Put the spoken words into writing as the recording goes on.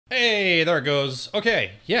Hey, there it goes.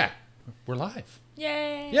 Okay, yeah, we're live.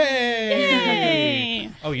 Yay! Yay!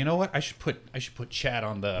 Oh, you know what? I should put chat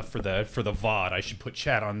on the for the VOD. I should put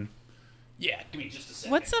chat on. Yeah, give me just a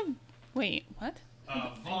second. Wait, what?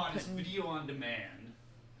 VOD is video on demand.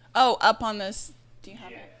 Oh, up on this. Do you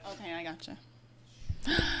have it? Okay, I gotcha.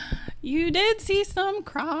 You did see some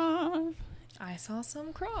Krav. I saw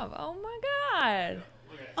some Krav. Oh my god!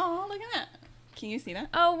 Oh, look at that. Can you see that?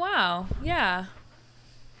 Oh wow! Yeah.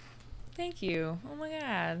 Thank you. Oh my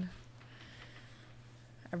god.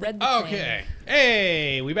 I read the thing. Okay.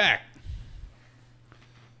 Hey, we back.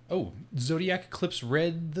 Oh, Zodiac Eclipse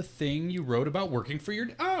read the thing you wrote about working for your...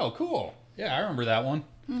 Oh, cool. Yeah, I remember that one.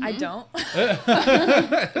 Mm-hmm. I don't. Was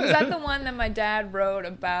that the one that my dad wrote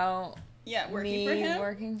about? Yeah, Working for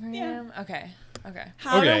him? Okay.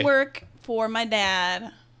 How to work for my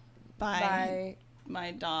dad by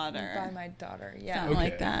my daughter. By my daughter, yeah. Something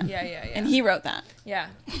like that. Yeah. And he wrote that. Yeah.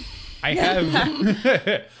 I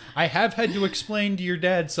have I have had to explain to your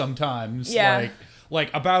dad sometimes, like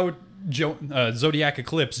about Zodiac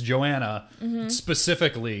Eclipse, Joanna,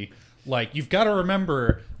 specifically. Like, you've got to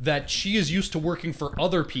remember that she is used to working for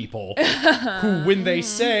other people who, when they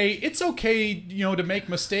say it's okay, you know, to make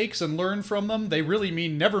mistakes and learn from them, they really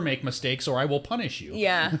mean never make mistakes or I will punish you.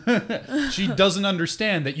 Yeah. She doesn't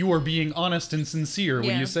understand that you are being honest and sincere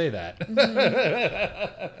when you say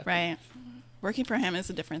that. Right. Working for him is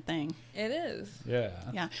a different thing. It is.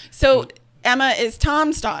 Yeah. So Emma is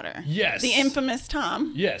Tom's daughter. Yes. The infamous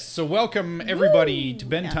Tom. Yes. So welcome everybody to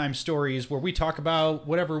Bentime Stories, where we talk about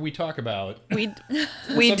whatever we talk about. We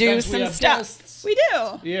do some stuff. Guests. We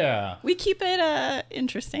do. Yeah. We keep it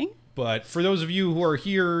interesting. But for those of you who are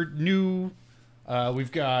here new,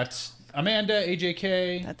 we've got Amanda,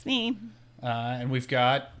 AJK. That's me. And we've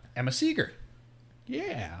got Emma Seager.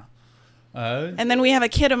 Yeah. And then we have a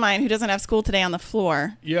kid of mine who doesn't have school today on the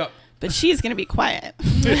floor. Yep. But she's going to be quiet.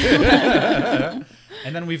 And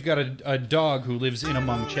then we've got a dog who lives in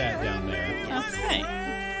among chat down there. That's right.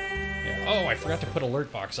 Yeah. Oh, I forgot to put alert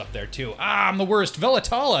box up there too. Ah, I'm the worst.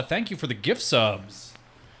 Velatala, thank you for the gift subs.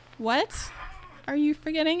 What are you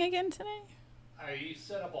forgetting again today? I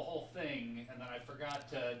set up a whole thing, and then I forgot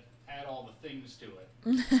to add all the things to it.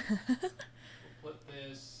 We'll put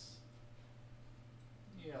this,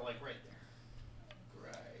 like right there.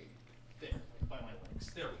 Right there, by my legs.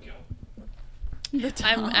 There we go.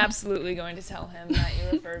 I'm absolutely going to tell him that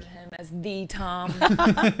you refer to him as the Tom.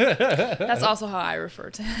 That's also how I refer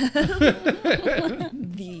to him.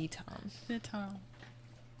 The Tom. The Tom.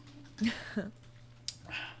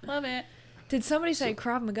 Love it. Did somebody say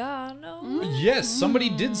Krav Maga? No. Yes, somebody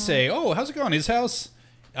did say, oh, how's it going? His house?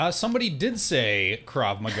 Somebody did say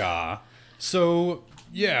Krav Maga. So,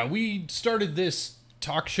 yeah, we started this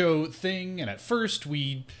talk show thing, and at first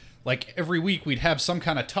we... Like, every week we'd have some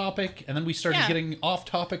kind of topic, and then we started getting off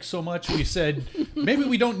topic so much, we said, maybe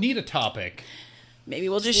we don't need a topic. Maybe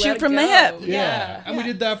we'll just shoot from the hip. Yeah. And we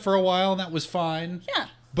did that for a while, and that was fine. Yeah.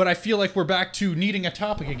 But I feel like we're back to needing a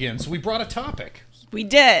topic again, so we brought a topic. We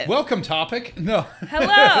did. Welcome, topic. No.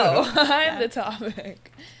 Hello. I'm the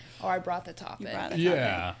topic. Oh, I brought the topic. You brought the topic.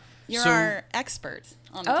 Yeah. You're our expert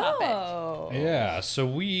on the topic. Yeah, so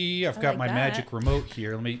I've got my magic remote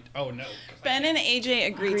here. Let me, oh no. Ben and AJ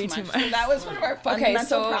agree too much. So that was one of our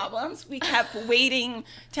fundamental problems. We kept waiting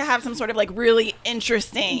to have some sort of like really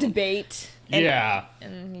interesting debate.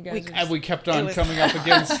 And you guys we kept on coming up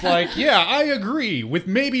against like, I agree with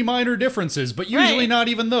maybe minor differences, but usually not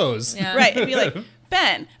even those. Yeah. Right, it'd be like,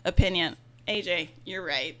 Ben, opinion. AJ, you're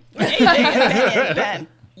right. AJ, opinion. Ben.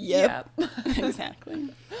 Yep.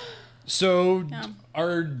 Weexactly. So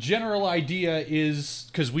our general idea is,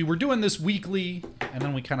 because we were doing this weekly, and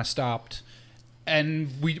then we kind of stopped,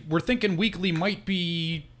 and we're thinking weekly might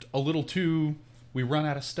be a little too, we run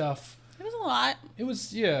out of stuff. It was a lot. It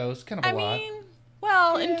was kind of a lot.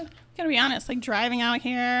 And gotta be honest, like driving out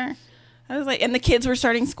here, I was like, and the kids were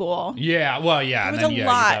starting school. Yeah, well, yeah. There was and then, a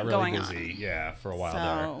lot you got really going busy. on. Yeah, for a while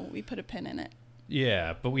So we put a pin in it.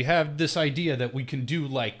 Yeah, but we have this idea that we can do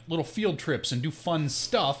like little field trips and do fun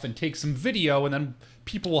stuff and take some video, and then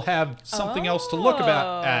people will have something else to look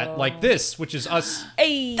at, like this, which is us.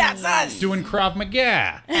 Hey, that's us doing Krav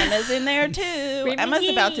Maga. Emma's in there too. Emma's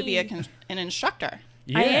about to be an instructor.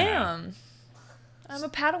 Yeah. I am. I'm a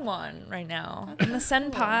Padawan right now. I'm a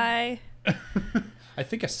senpai. I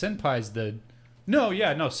think a senpai is the... No,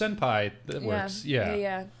 senpai. That works.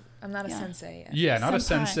 Yeah. I'm not a sensei yet. Yeah, not a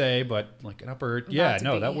sensei, but like an upper...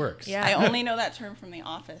 that works. Yeah. I only know that term from The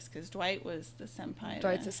Office, because Dwight was the senpai.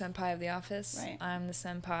 Dwight's the senpai of The Office. Right. I'm the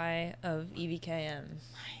senpai of EVKM.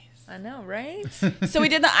 Nice. I know, right? So we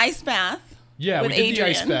did the ice bath. Yeah, we did Adrian. the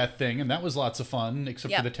ice bath thing, and that was lots of fun,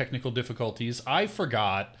 except for the technical difficulties. I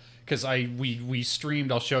forgot, because we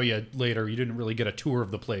streamed, I'll show you later, you didn't really get a tour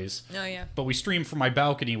of the place. Oh, yeah. But we streamed from my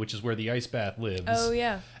balcony, which is where the ice bath lives. Oh,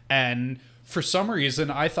 yeah. And for some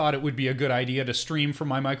reason, I thought it would be a good idea to stream from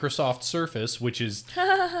my Microsoft Surface, which is,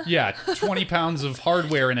 20 pounds of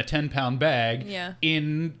hardware in a 10-pound bag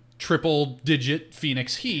in triple-digit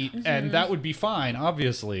Phoenix heat, and that would be fine,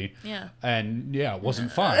 obviously. Yeah. And, it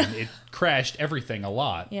wasn't fine. It crashed everything a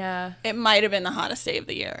lot. Yeah. It might have been the hottest day of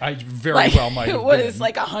the year. I very well might have been. It was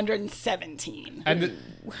like 117. And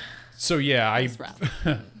so,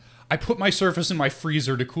 I put my Surface in my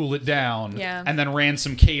freezer to cool it down, and then ran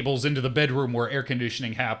some cables into the bedroom where air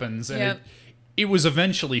conditioning happens, and it was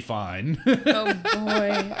eventually fine. Oh,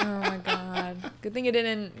 boy. Oh, my God. Good thing it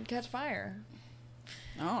didn't catch fire.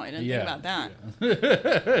 Oh, I didn't think about that.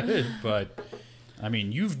 But, I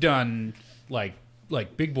mean, you've done, like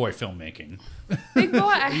big boy filmmaking. Big boy,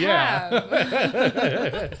 I have.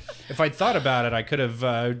 If I'd thought about it, I could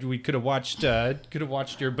have, we could have watched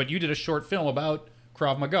your, but you did a short film about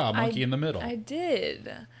Krav Maga, Monkey in the Middle. I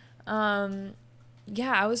did. I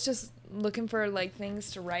was just looking for, like,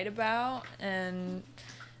 things to write about, and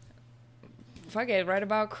fuck it, write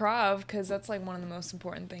about Krav, because that's like one of the most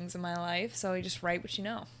important things in my life. So you just write what you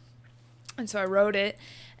know. And so I wrote it,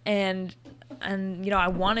 and I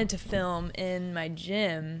wanted to film in my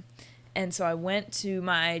gym, and so I went to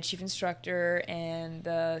my chief instructor and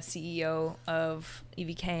the CEO of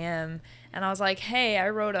EVKM, and I was like, hey, I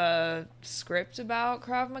wrote a script about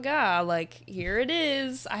Krav Maga, like, here it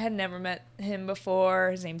is. I had never met him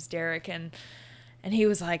before. His name's Derek, and he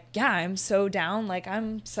was like, yeah, I'm so down. Like,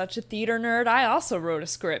 I'm such a theater nerd. I also wrote a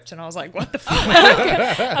script. And I was like, what the fuck?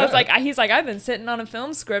 He's like, I've been sitting on a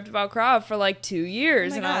film script about Krav for like 2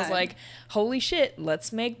 years. And I was like, holy shit,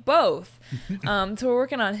 let's make both. So we're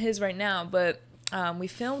working on his right now. But we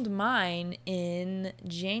filmed mine in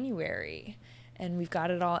January. And we've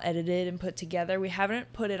got it all edited and put together. We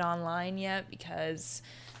haven't put it online yet because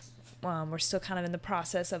we're still kind of in the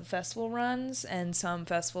process of festival runs, and some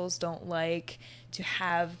festivals don't like to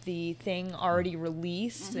have the thing already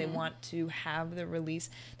released. They want to have the release.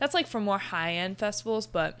 That's like for more high-end festivals,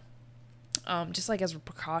 but just like as a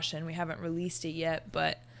precaution, we haven't released it yet,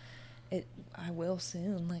 but I will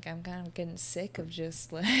soon. Like, I'm kind of getting sick of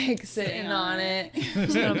just like sitting on it.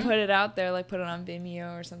 Just gonna put it out there, like put it on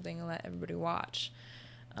Vimeo or something and let everybody watch.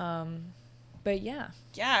 But yeah,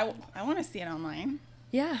 I want to see it online.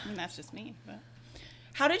 Yeah. And that's just me. But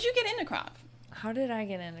how did you get into Krav? How did I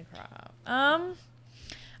get into Krav?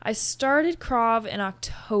 I started Krav in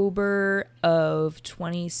October of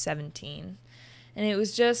 2017. And it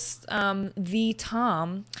was just the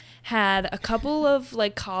Tom had a couple of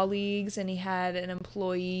like colleagues, and he had an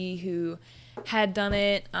employee who had done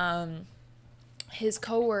it. His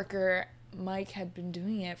coworker Mike had been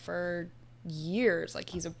doing it for years, like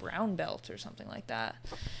he's a brown belt or something like that.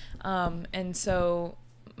 And so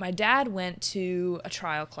my dad went to a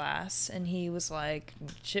trial class, and he was like,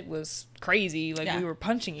 shit was crazy. Like, we were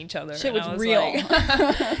punching each other. Shit was real.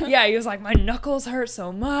 Like, yeah, he was like, my knuckles hurt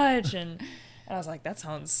so much. And I was like, that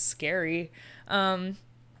sounds scary. And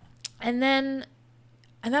then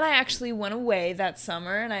I actually went away that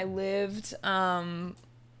summer, and I lived,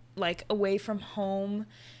 like, away from home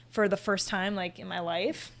for the first time, like, in my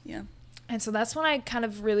life. Yeah. And so that's when I kind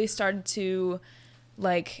of really started to,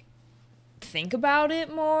 like, think about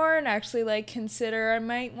it more and actually, like, consider I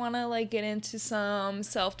might want to, like, get into some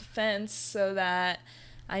self-defense so that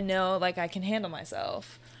I know, like, I can handle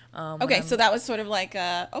myself. Okay, so that was sort of like,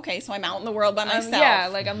 so I'm out in the world by myself. Yeah,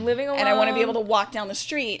 like, I'm living alone. And I want to be able to walk down the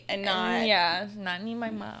street and not... not need my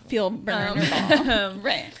mom. Feel burned or ball.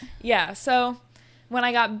 Right. Yeah, so when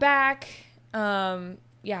I got back... I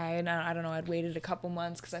don't know, I'd waited a couple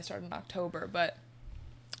months because I started in October, but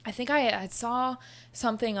I think I saw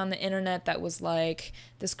something on the internet that was like,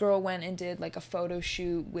 this girl went and did like a photo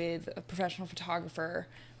shoot with a professional photographer,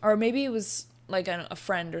 or maybe it was like a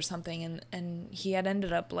friend or something, and he had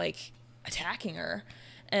ended up like attacking her,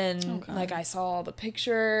 and like I saw all the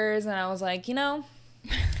pictures, and I was like,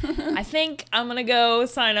 I think I'm gonna go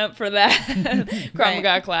sign up for that Krav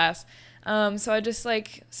Maga class. So I just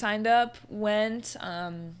like signed up, went.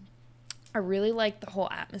 I really liked the whole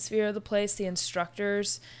atmosphere of the place. The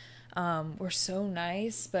instructors were so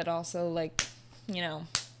nice, but also like,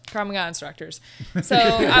 Krav Maga instructors. So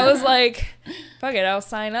I was like, fuck it, I'll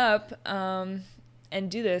sign up and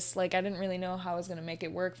do this. Like, I didn't really know how I was gonna make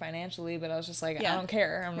it work financially, but I was just like, I don't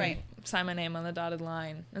care. I'm gonna sign my name on the dotted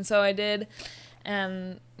line. And so I did,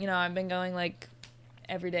 and I've been going like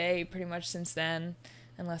every day pretty much since then.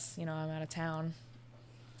 Unless, I'm out of town.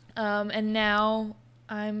 And now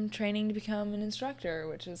I'm training to become an instructor,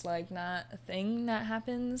 which is like not a thing that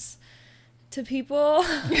happens to people.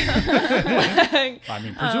 I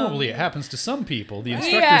mean, presumably it happens to some people. The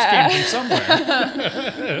instructors came from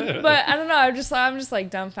somewhere. But I don't know. I'm just like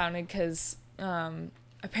dumbfounded because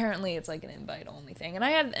apparently it's like an invite only thing. And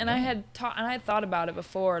I had thought about it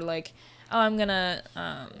before, like, oh, I'm gonna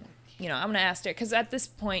ask Derek, because at this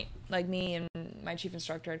point, like, me and my chief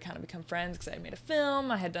instructor had kind of become friends because I had made a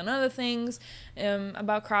film, I had done other things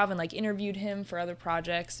about Krav and like interviewed him for other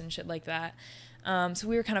projects and shit like that. So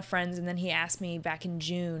we were kind of friends, and then he asked me back in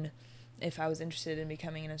June if I was interested in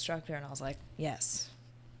becoming an instructor, and I was like, yes.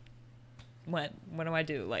 What do I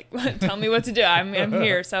do? Like, tell me what to do. I'm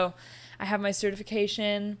here. So I have my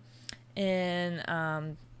certification in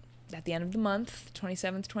at the end of the month,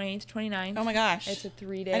 27th, 28th, 29th. Oh my gosh. It's a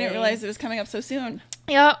 3-day. I didn't realize it was coming up so soon.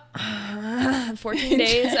 Yep. 14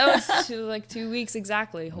 days. Oh, it's 2 weeks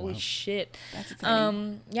exactly. Holy shit. That's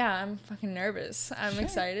exciting. Yeah, I'm fucking nervous. I'm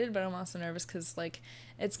excited, but I'm also nervous because, like,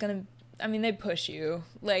 it's going to, I mean, they push you.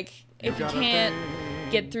 Like, if you can't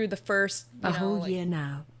get through the first, a whole year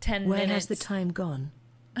now. 10 Where minutes. has the time gone?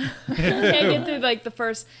 You can't get through, like, the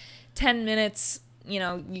first 10 minutes, you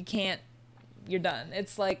can't, you're done.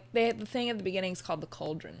 It's like the thing at the beginning is called the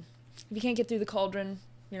cauldron. If you can't get through the cauldron,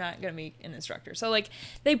 you're not gonna be an instructor. So like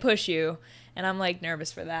they push you, and I'm like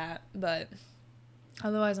nervous for that, but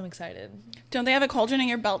otherwise I'm excited. Don't they have a cauldron in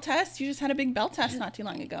your belt test? You just had a big belt test not too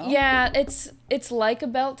long ago. Yeah, it's like a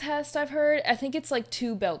belt test, I've heard. I think it's like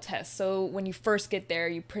 2 belt tests. So when you first get there,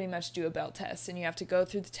 you pretty much do a belt test, and you have to go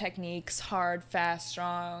through the techniques, hard, fast,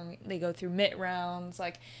 strong. They go through mitt rounds,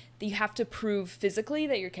 like you have to prove physically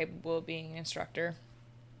that you're capable of being an instructor.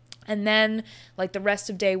 And then, like, the rest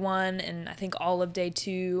of day 1 and I think all of day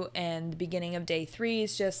 2 and the beginning of day 3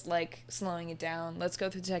 is just, like, slowing it down. Let's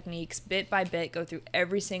go through the techniques bit by bit, go through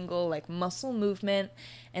every single, like, muscle movement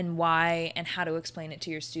and why and how to explain it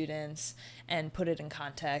to your students and put it in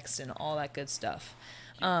context and all that good stuff.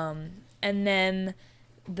 And then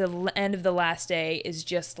the end of the last day is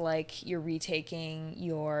just, like, you're retaking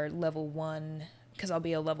your level 1, because I'll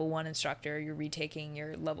be a level 1 instructor, you're retaking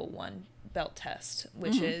your level 1 belt test,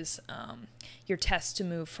 which is your test to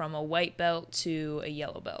move from a white belt to a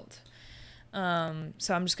yellow belt.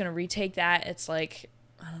 So I'm just going to retake that. It's like,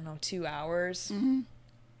 I don't know, 2 hours. And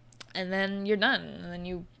then you're done.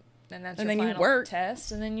 And that's your final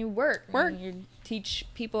test. And then you work. And you teach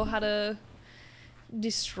people how to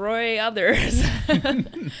destroy others.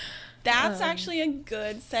 That's actually a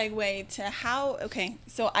good segue to how, okay,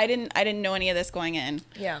 so I didn't know any of this going in.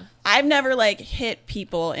 Yeah. I've never, like, hit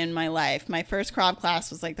people in my life. My first Krav class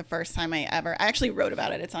was, like, the first time I actually wrote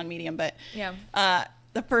about it. It's on Medium, but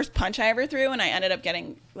the first punch I ever threw, and I ended up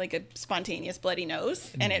getting, like, a spontaneous bloody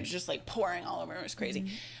nose, and it was just, like, pouring all over. It was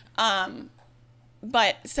crazy.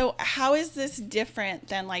 But so how is this different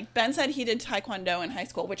than, like, Ben said he did Taekwondo in high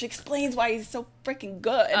school, which explains why he's so freaking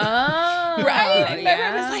good. Oh, right? And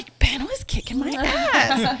everyone was like, Ben was kicking my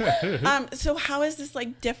ass. So how is this,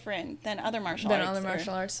 like, different than other martial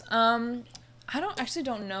arts? I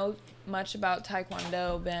don't know much about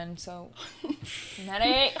Taekwondo, Ben, so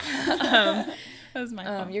medic. That was my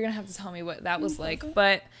fault. You're going to have to tell me what that was like,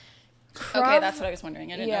 but okay, that's what I was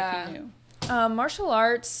wondering. I didn't know if you knew. Martial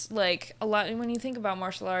arts, like, a lot, when you think about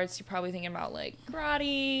martial arts, you're probably thinking about, like,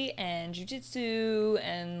 karate and jiu-jitsu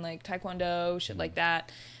and, like, taekwondo, shit like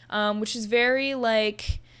that, which is very,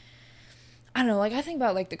 like, I don't know, like, I think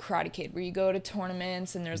about, like, the Karate Kid, where you go to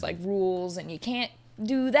tournaments and there's, like, rules and you can't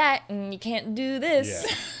do that and you can't do this.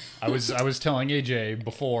 Yeah. I was telling AJ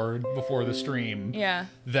before the stream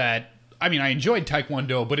that, I mean, I enjoyed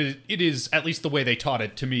taekwondo, but it is, at least the way they taught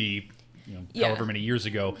it to me, however many years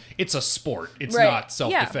ago, it's a sport. It's not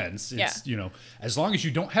self-defense. It's, as long as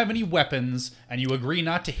you don't have any weapons and you agree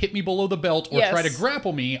not to hit me below the belt or try to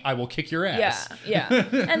grapple me, I will kick your ass. Yeah.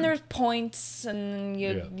 And there's points and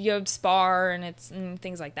you spar and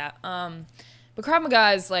things like that. But Krav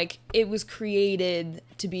Maga is, like, it was created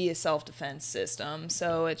to be a self-defense system.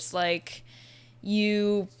 So it's like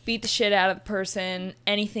you beat the shit out of the person,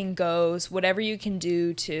 anything goes, whatever you can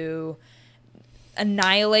do to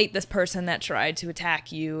annihilate this person that tried to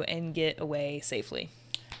attack you and get away safely.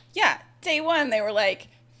 Yeah. Day 1, they were like,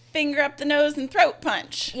 finger up the nose and throat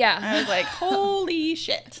punch. Yeah. I was like, holy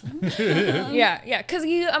shit. Yeah. Because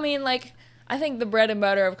I think the bread and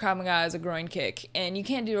butter of Krav Maga is a groin kick. And you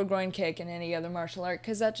can't do a groin kick in any other martial art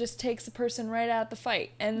because that just takes the person right out of the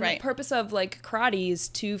fight. And the purpose of, like, karate is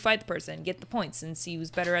to fight the person, get the points, and see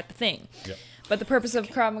who's better at the thing. Yep. But the purpose of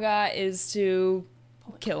Krav Maga is to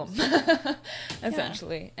kill them,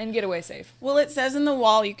 essentially, and get away safe. Well, it says in the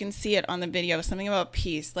wall, you can see it on the video, something about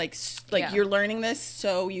peace. Like Yeah. you're learning this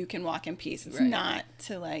so you can walk in peace. It's Right. not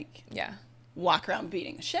to like Yeah. walk around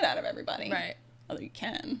beating the shit out of everybody. Right. Although you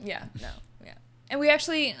can. Yeah. No. Yeah. And we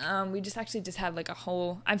actually, just had like a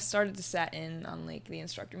whole. I've started to sat in on like the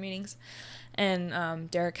instructor meetings,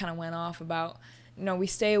 and Derek kind of went off about, we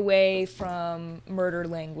stay away from murder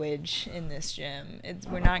language in this gym.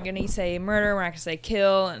 We're not going to say murder. We're not going to say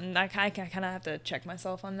kill. And I kind of have to check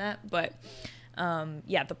myself on that. But,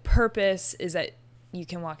 the purpose is that you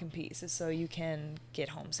can walk in peace, is so you can get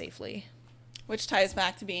home safely. Which ties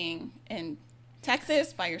back to being in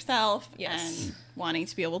Texas by yourself and wanting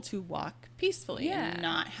to be able to walk peacefully and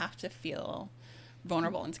not have to feel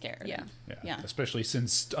vulnerable and scared. Yeah. Especially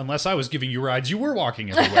since, unless I was giving you rides, you were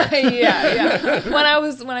walking everywhere. yeah.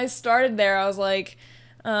 When I started there, I was like,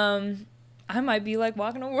 I might be like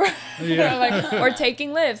walking over, or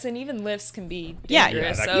taking lifts, and even lifts can be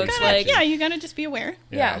dangerous. Yeah, so it's like, you gotta just be aware.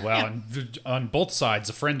 And on both sides,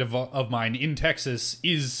 a friend of mine in Texas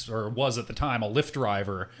was at the time a Lyft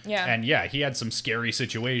driver. Yeah. And he had some scary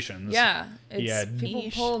situations. Yeah, people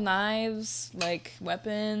Yeesh. pull knives, like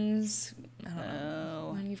weapons. I don't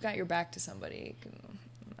know. When you've got your back to somebody,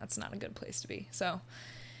 that's not a good place to be. So.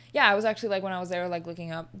 Yeah, I was actually, like, when I was there, like,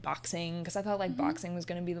 looking up boxing, because I thought, like, boxing was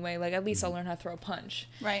going to be the way. Like, at least I'll learn how to throw a punch.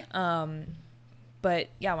 Right. But,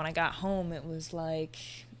 yeah, when I got home, it was, like,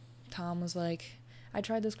 Tom was like, I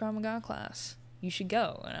tried this Krav Maga class. You should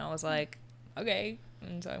go. And I was like, okay.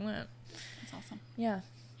 And so I went. That's awesome. Yeah.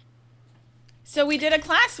 So we did a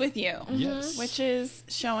class with you. Yes. Which is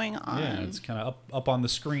showing on. Yeah, it's kind of up on the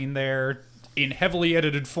screen there. In heavily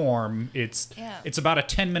edited form, it's about a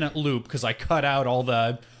 10-minute loop, because I cut out all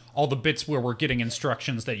the bits where we're getting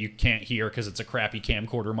instructions that you can't hear because it's a crappy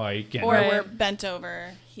camcorder mic. And Or we're bent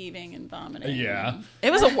over, heaving and vomiting. Yeah.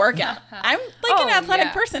 It was a workout. I'm like an athletic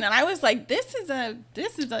yeah. person, and I was like, this is a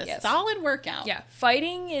solid workout. Yeah.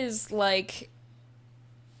 Fighting is, like,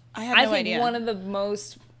 I had no think idea. one of the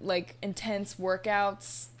most, like, intense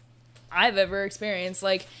workouts I've ever experienced.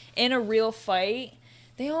 Like, in a real fight,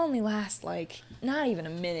 they only last, like, not even a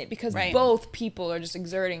minute, because both people are just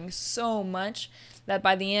exerting so much that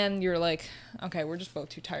by the end you're like, okay, we're just both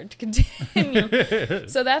too tired to continue.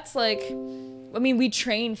 So that's like, I mean, we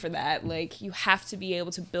train for that. Like, you have to be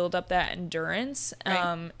able to build up that endurance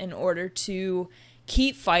in order to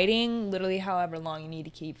keep fighting, literally however long you need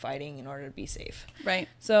to keep fighting in order to be safe. Right.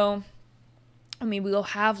 So, I mean, we'll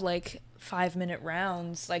have like 5-minute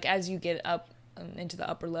rounds, like as you get up into the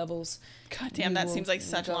upper levels. God damn, that seems like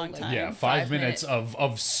such a long time. Yeah, 5 minutes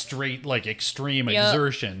of straight, like, extreme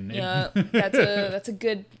exertion. Yeah, that's a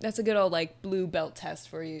good old, like, blue belt test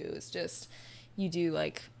for you. It's just, you do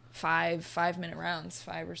like 5-minute rounds,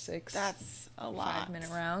 5 or 6. That's a lot. 5-minute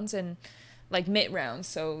rounds, and like mitt rounds,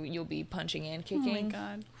 so you'll be punching and kicking. Oh my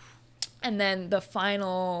God. And then the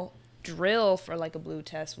final drill for like a blue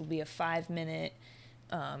test will be a 5-minute.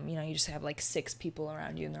 You just have like 6 people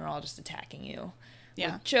around you, and they're all just attacking you.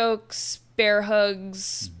 Yeah. With chokes, bear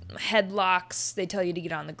hugs, headlocks. They tell you to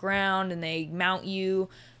get on the ground, and they mount you.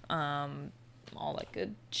 All that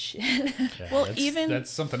good shit. Yeah, Well, that's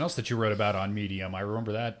something else that you wrote about on Medium. I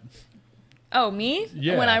remember that. Oh, me?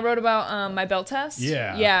 Yeah. When I wrote about my belt test?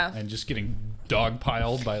 Yeah. Yeah. And just getting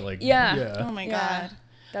dogpiled by, like... Yeah. Oh my Yeah. God.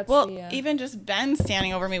 That's even just Ben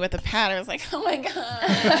standing over me with a pad, I was like, oh my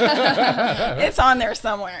God. It's on there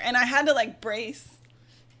somewhere. And I had to like brace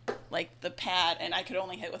like the pad, and I could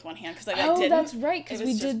only hit with one hand because I didn't. That's right, because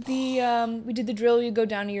we did the drill. You go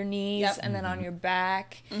down to your knees and then on your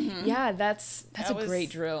back. Mm-hmm. Yeah, that's a great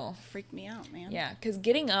drill. Freaked me out, man. Yeah, because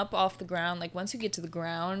getting up off the ground, like once you get to the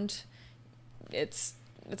ground, it's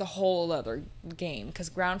a whole other game, because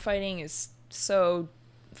ground fighting is so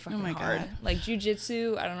fucking hard. God. Like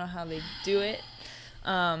jujitsu, I don't know how they do it.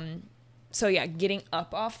 So yeah, getting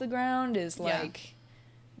up off the ground is like,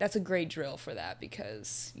 that's a great drill for that,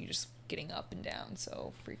 because you're just getting up and down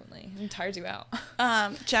so frequently. It tires you out.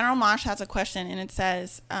 General Mosh has a question, and it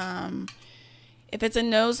says, if it's a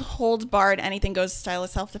nose holds barred, anything goes style of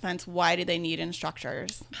self-defense, why do they need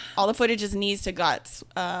instructors? All the footage is knees to guts.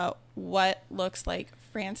 What looks like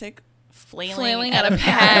frantic flailing at a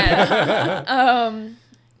pad.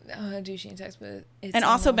 Douchey text, but it's and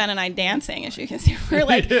also Ben and I dancing, as you can see. We're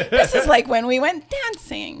like, this is like when we went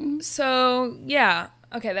dancing. So yeah,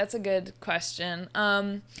 okay, that's a good question.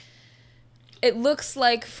 It looks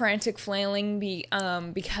like frantic flailing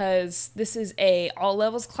because this is a all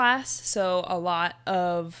levels class, so a lot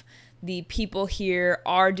of the people here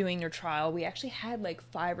are doing their trial. We actually had like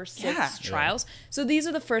 5 or 6 trials. So these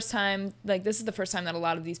are the first time, like this is the first time that a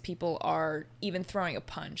lot of these people are even throwing a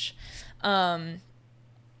punch.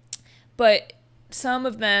 But some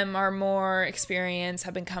of them are more experienced,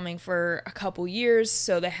 have been coming for a couple years,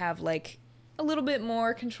 so they have like a little bit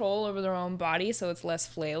more control over their own body, so it's less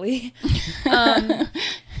flaily.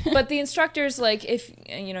 But the instructors, like, if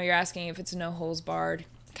you know, you're asking if it's a no holds barred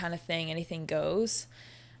kind of thing, anything goes.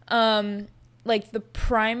 Like the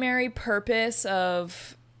primary purpose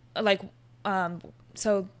of like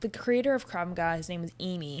so the creator of Krav Maga, his name is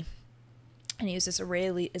Emma, and he was this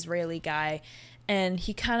Israeli guy, and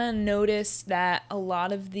he kind of noticed that a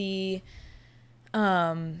lot of the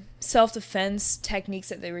self-defense techniques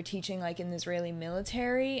that they were teaching, like in the Israeli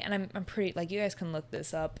military, and I'm pretty, like, you guys can look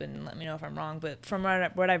this up and let me know if I'm wrong, but from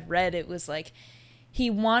what I've read, it was like he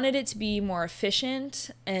wanted it to be more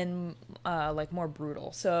efficient and like more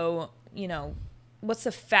brutal. So, you know, what's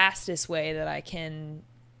the fastest way that I can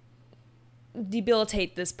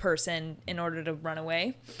debilitate this person in order to run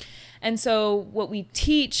away? And so what we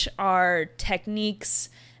teach are techniques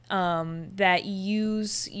that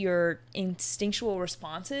use your instinctual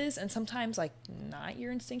responses, and sometimes like not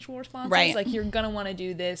your instinctual responses. Right. Like you're gonna want to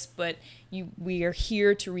do this, but we are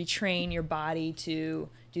here to retrain your body to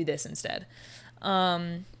do this instead.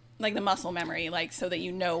 Like the muscle memory, like so that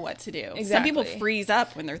you know what to do. Exactly. Some people freeze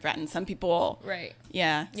up when they're threatened. Some people, Right.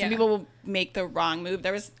 Yeah. Some Yeah. people will make the wrong move.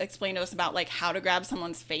 There was explained to us about like how to grab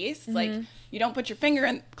someone's face. Like you don't put your finger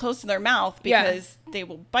in close to their mouth because they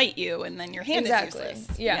will bite you, and then your hand is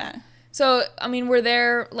useless. Yeah. So I mean, we're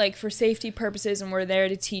there like for safety purposes, and we're there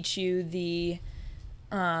to teach you the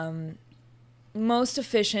most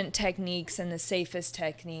efficient techniques and the safest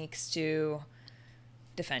techniques to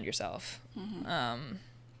defend yourself.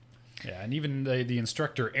 Yeah, and even the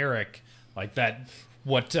instructor Eric, like that,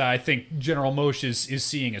 what I think General Moshe is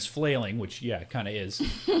seeing as flailing, which kind of is.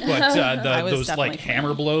 But those like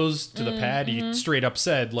hammer blows to the pad, he straight up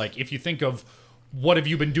said, like, if you think of what have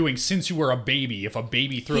you been doing since you were a baby, if a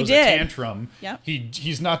baby throws a tantrum,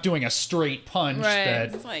 he's not doing a straight punch. Right.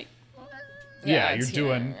 That It's like, you're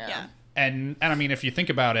doing. yeah. And I mean, if you think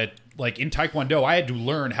about it, like in Taekwondo, I had to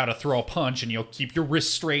learn how to throw a punch, and keep your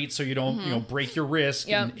wrist straight so you don't break your wrist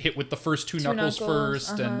and hit with the first two knuckles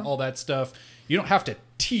first and all that stuff. You don't have to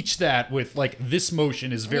teach that with like this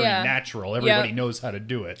motion is very natural. Everybody knows how to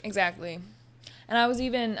do it. Exactly. And I was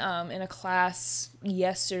even in a class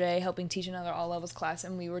yesterday helping teach another all levels class,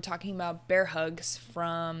 and we were talking about bear hugs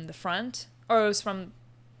from the front, or it was from,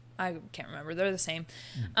 I can't remember. They're the same.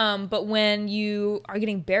 But when you are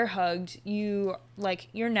getting bear hugged, your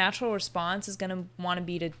natural response is going to want to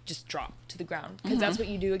be to just drop to the ground, because that's what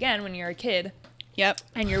you do again when you're a kid. Yep.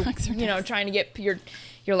 And you're, trying to get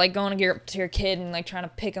you're like going to get up to your kid and like trying to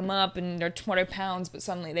pick them up, and they're 20 pounds, but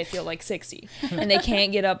suddenly they feel like 60 and they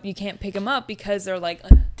can't get up. You can't pick them up because they're like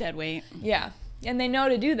dead weight. Yeah. And they know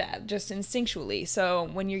to do that just instinctually. So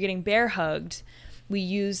when you're getting bear hugged, we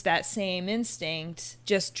use that same instinct.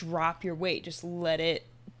 Just drop your weight, just let it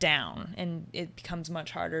down, and it becomes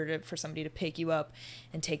much harder for somebody to pick you up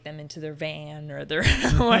and take them into their van or their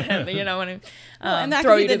whatever, and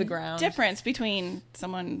throw you to the ground. Difference between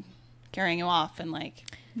someone carrying you off and like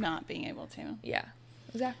not being able to. Yeah,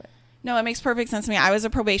 exactly. No, it makes perfect sense to me. I was a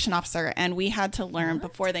probation officer, and we had to learn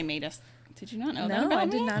before they made us. Did you not know that? No, I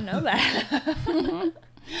did not know that.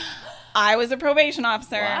 I was a probation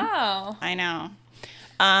officer. Wow. I know.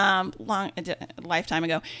 A lifetime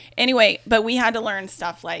ago. Anyway, but we had to learn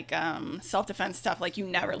stuff like self-defense stuff. Like you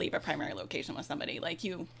never leave a primary location with somebody. Like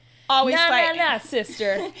you always fight. Nah,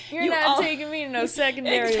 sister. You're not taking me to no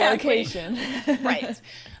secondary location. Right.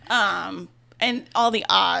 And all the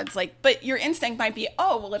odds, like, but your instinct might be,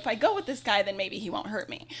 oh, well, if I go with this guy, then maybe he won't hurt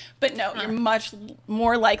me. But no, you're much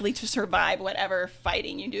more likely to survive whatever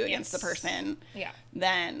fighting you do against the person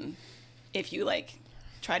than if you like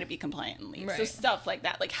try to be compliant and leave. Right. So stuff like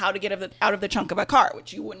that, like how to get out of the trunk of a car,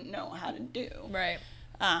 which you wouldn't know how to do. Right.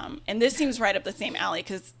 And this seems right up the same alley,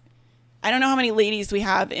 because I don't know how many ladies we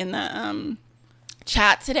have in the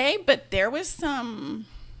chat today, but there was some,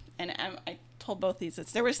 and I told both these,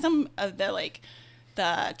 there was some of the like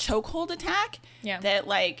the chokehold attack that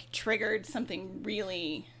like triggered something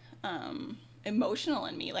really emotional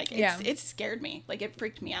in me. Like it scared me, like it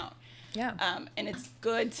freaked me out. Yeah. And it's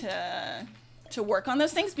good to work on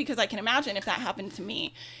those things, because I can imagine if that happened to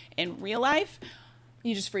me in real life,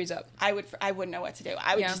 you just freeze up. I wouldn't know what to do.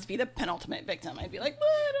 I would just be the penultimate victim. I'd be like, well,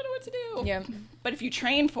 I don't know what to do. Yeah. But if you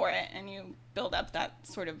train for it and you build up that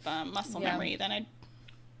sort of muscle memory, then I'd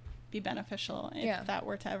be beneficial if that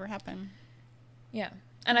were to ever happen. Yeah.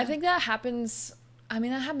 And I think that happens, I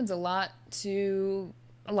mean, that happens a lot to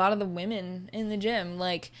a lot of the women in the gym.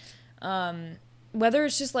 Like, whether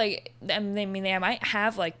it's just like, I mean, they might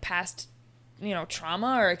have like past, you know,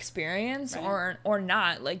 trauma or experience or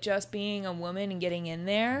not. Like, just being a woman and getting in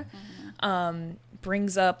there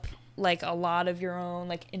brings up like a lot of your own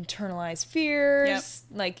like internalized fears.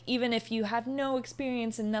 Like, even if you have no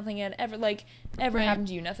experience and nothing had ever happened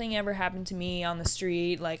to you, nothing ever happened to me on the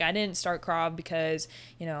street. Like, I didn't start Krav because,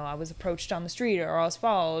 you know, I was approached on the street or I was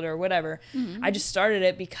followed or whatever. I just started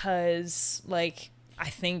it because, like, I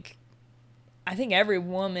think every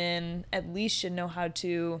woman at least should know how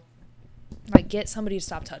to, like, get somebody to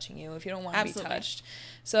stop touching you if you don't want to be touched.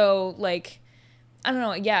 So, like, I don't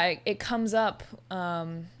know. Yeah, it comes up.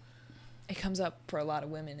 It comes up for a lot of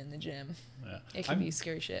women in the gym. Yeah. It can be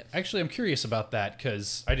scary shit. Actually, I'm curious about that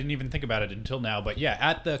because I didn't even think about it until now. But yeah,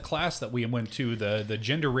 at the class that we went to, the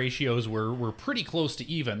gender ratios were pretty close to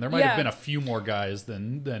even. There might have been a few more guys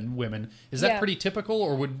than women. Is that pretty typical,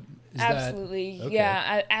 or Absolutely. Okay.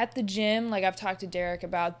 Yeah. At the gym, like, I've talked to Derek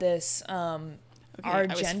about this. Our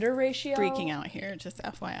gender ratio. Freaking out here, just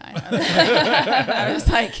FYI. I was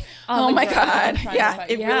like, oh my God. Yeah,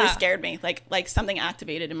 it really scared me. Like something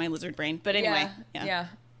activated in my lizard brain. But anyway, yeah.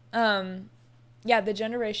 The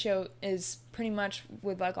gender ratio is pretty much,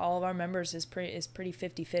 with like all of our members, is pretty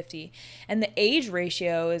 50-50. And the age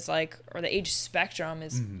ratio is like, or the age spectrum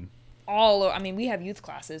is all, I mean, we have youth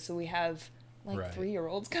classes, so we have like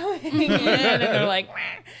 3-year-olds coming in and they're like,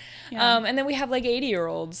 meh. And then we have like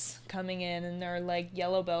 80-year-olds coming in and they're like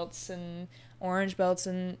yellow belts and orange belts,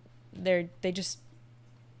 and they just,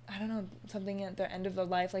 I don't know, something at the end of their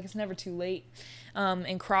life. Like, it's never too late.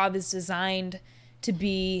 And Krav is designed to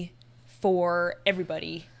be for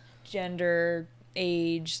everybody, gender,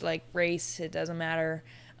 age, like race, it doesn't matter.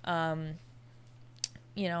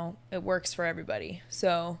 You know, it works for everybody.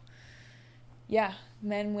 So yeah,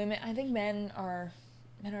 men, women, I think men are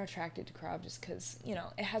attracted to Krav just because, you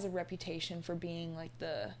know, it has a reputation for being like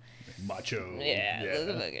the macho,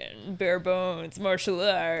 the fucking bare bones martial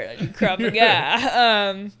art, Krav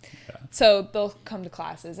Maga. So they'll come to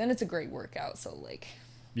classes and it's a great workout. So, like,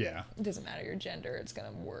 it doesn't matter your gender, it's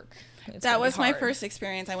gonna work. That was my first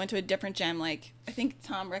experience. I went to a different gym. Like, I think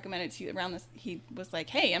Tom recommended to you around this. He was like,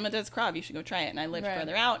 hey, Emma does Krav, you should go try it. And I lived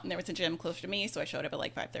further out, and there was a gym closer to me, so I showed up at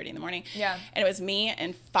like 5:30 in the morning. Yeah. And it was me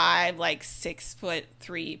and 5 like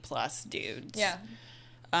 6'3+ dudes. Yeah.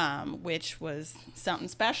 Which was something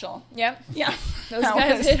special. Yep. Yeah. Those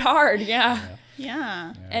guys hit hard. Yeah.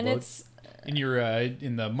 And well, it's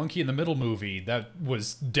in the Monkey in the Middle movie, that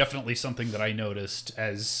was definitely something that I noticed.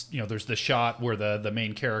 As you know, there's the shot where the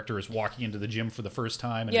main character is walking into the gym for the first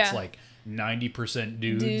time, and it's like 90%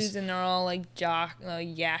 dudes, and they're all like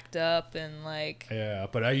yacked up and like. Yeah,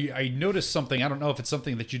 but I noticed something. I don't know if it's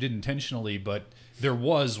something that you did intentionally, but there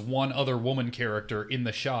was one other woman character in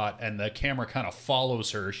the shot, and the camera kind of follows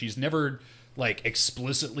her. She's never like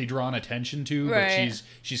explicitly drawn attention to, but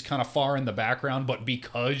she's kind of far in the background, but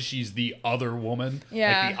because she's the other woman,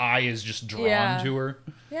 like the eye is just drawn to her.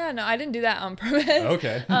 Yeah, no, I didn't do that on purpose.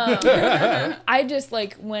 Okay. I just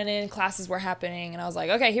like went in, classes were happening, and I was like,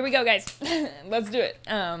 okay, here we go, guys. Let's do it.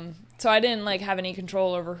 So I didn't like have any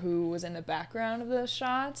control over who was in the background of the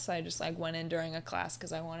shots. I just like went in during a class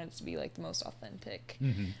because I wanted it to be like the most authentic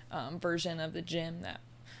version of the gym that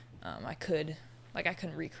I could. Like, I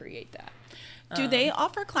couldn't recreate that. Do they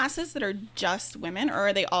offer classes that are just women, or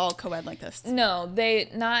are they all co-ed like this? No,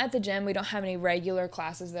 not at the gym. We don't have any regular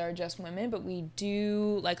classes that are just women, but we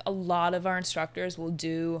do, like, a lot of our instructors will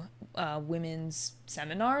do women's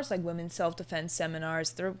seminars, like women's self-defense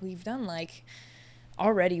seminars. We've done a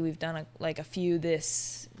few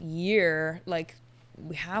this year. Like,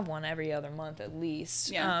 we have one every other month at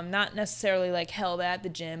least. Yeah. Not necessarily like held at the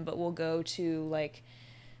gym, but we'll go to like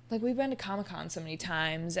we've been to Comic-Con so many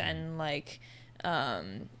times, and we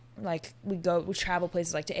travel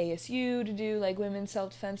places like to ASU to do like women's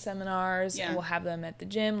self-defense seminars, and we'll have them at the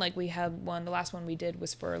gym. Like, we had one, the last one we did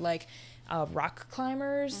was for like rock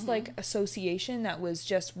climbers like association that was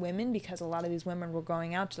just women, because a lot of these women were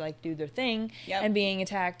going out to like do their thing and being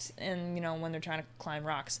attacked, and you know, when they're trying to climb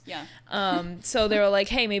rocks. So they were like,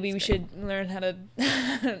 hey, maybe we should learn how to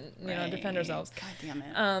defend ourselves. God damn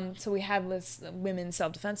it. So we had this women's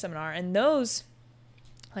self-defense seminar, and those,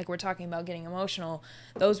 like, we're talking about getting emotional,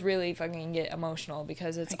 those really fucking get emotional,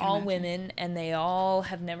 because it's all women and they all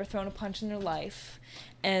have never thrown a punch in their life,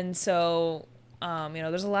 and so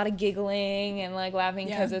there's a lot of giggling and like laughing,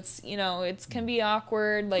 because it's, you know, it can be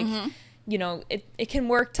awkward, like you know, it can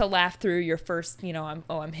work to laugh through your first, you know,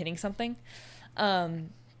 I'm hitting something,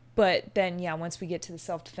 But then, yeah, once we get to the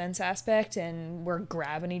self-defense aspect and we're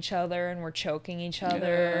grabbing each other and we're choking each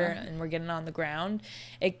other and we're getting on the ground,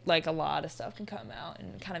 it like a lot of stuff can come out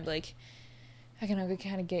and kind of like, I can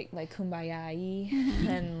kind of get like kumbaya-y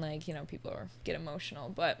and like, you know, people get emotional.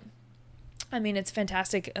 But I mean, it's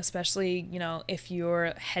fantastic, especially, you know, if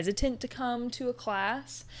you're hesitant to come to a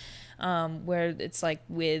class where it's like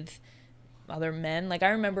with other men. Like I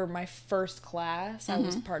remember my first class, I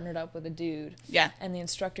was partnered up with a dude. Yeah. And the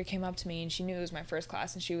instructor came up to me and she knew it was my first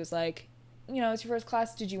class and she was like, you know, it's your first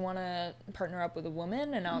class. Did you want to partner up with a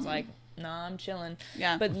woman? And I was like, nah, I'm chilling.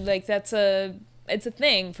 Yeah. But like it's a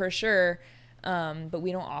thing for sure. But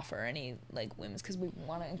we don't offer any like women's because we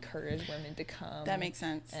want to encourage women to come. That makes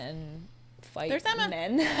sense. And fight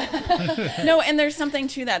men. No, and there's something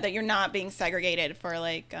to that you're not being segregated for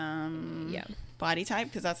like body type,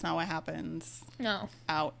 because that's not what happens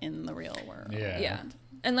out in the real world. Yeah.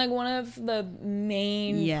 And like one of the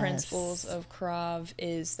main principles of Krav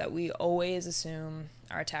is that we always assume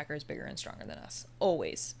our attacker is bigger and stronger than us.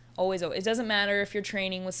 Always. It doesn't matter if you're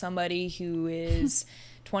training with somebody who is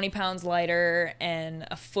 20 pounds lighter and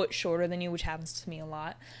a foot shorter than you, which happens to me a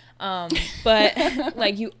lot. But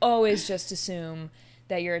like you always just assume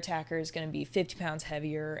that your attacker is going to be 50 pounds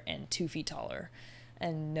heavier and 2 feet taller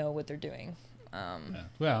and know what they're doing.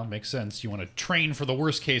 Well, makes sense. You want to train for the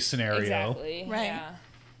worst case scenario. Exactly. Right.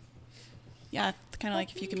 Yeah. It's kind of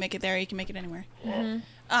like if you can make it there, you can make it anywhere.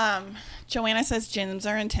 Joanna says gyms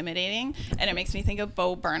are intimidating, and it makes me think of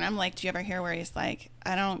Bo Burnham. Like, do you ever hear where he's like,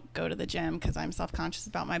 I don't go to the gym because I'm self-conscious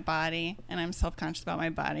about my body, and I'm self-conscious about my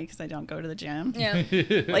body because I don't go to the gym. Yeah.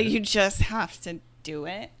 Like, you just have to do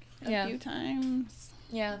it a few times.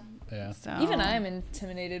 Yeah. So. Even I'm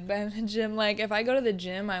intimidated by the gym. Like, if I go to the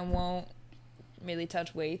gym, I won't really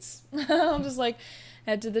touch weights. I'll just like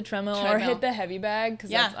head to the treadmill or hit the heavy bag because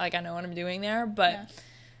that's like I know what I'm doing there. But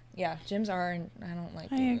yeah, gyms are. I don't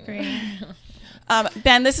like. I agree.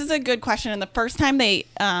 Ben, this is a good question. And the first time they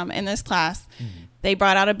in this class, they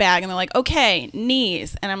brought out a bag and they're like, "Okay,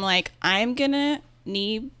 knees," and I'm like, "I'm gonna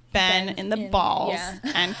knee Ben in the balls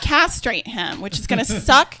and castrate him," which is gonna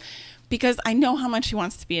suck. Because I know how much he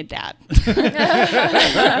wants to be a dad.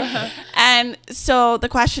 And so the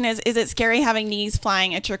question is it scary having knees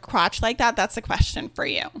flying at your crotch like that? That's a question for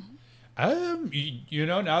you. You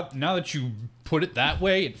know, now that you put it that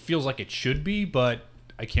way, it feels like it should be, but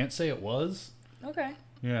I can't say it was. Okay.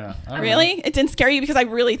 Yeah. Really? Know. It didn't scare you? Because I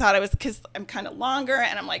really thought it was because I'm kind of longer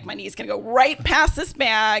and I'm like, my knee's going to go right past this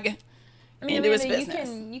bag into his business.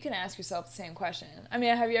 You can ask yourself the same question. I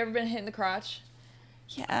mean, have you ever been hit in the crotch?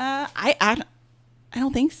 Yeah, I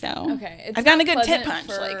don't think so. Okay, I've gotten a good tit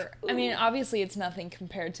punch. I mean, obviously it's nothing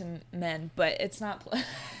compared to men, but it's not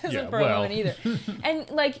pleasant for a woman either. And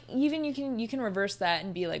like, even you can reverse that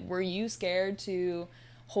and be like, were you scared to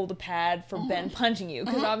hold a pad for Ben punching you?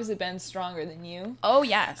 Because obviously Ben's stronger than you. Oh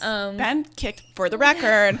yes, Ben kicked. For the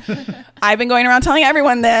record, I've been going around telling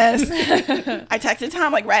everyone this. I texted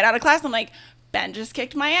Tom like right out of class. I'm like, Ben just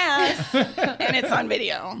kicked my ass, and it's on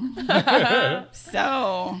video.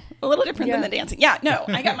 So a little different than the dancing. Yeah, no,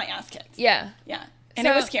 I got my ass kicked. Yeah, and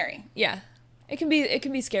it was scary. Yeah, it can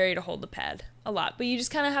be scary to hold the pad a lot, but you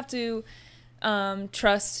just kind of have to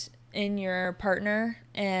trust in your partner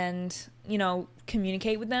and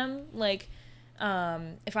communicate with them. Like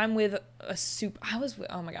if I'm with I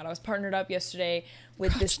was partnered up yesterday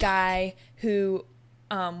with this guy who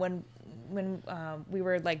when we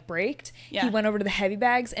were like braked, he went over to the heavy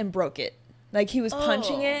bags and broke it. Like he was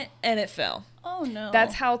punching it and it fell. Oh no.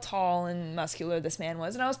 That's how tall and muscular this man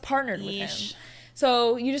was, and I was partnered with him.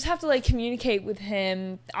 So you just have to like communicate with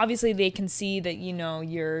him. Obviously they can see that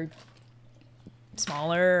you're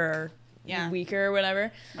smaller or weaker or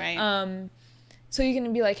whatever. Right. So you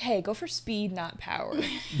can be like, hey, go for speed, not power.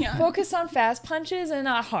 Focus on fast punches and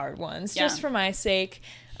not hard ones, just for my sake.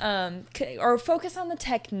 Or focus on the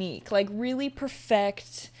technique, like really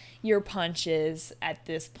perfect your punches at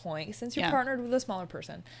this point since you're partnered with a smaller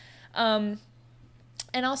person. And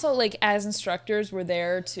also like as instructors, we're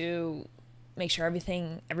there to make sure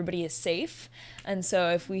everybody is safe. And so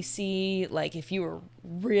if we see like if you were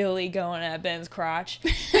really going at Ben's crotch,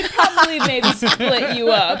 we'd probably maybe split you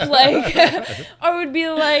up. Like or would be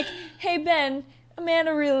like, hey Ben,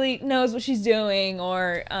 Amanda really knows what she's doing,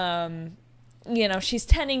 or she's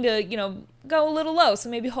tending to, go a little low, so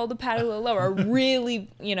maybe hold the pad a little lower, or really,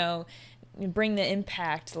 bring the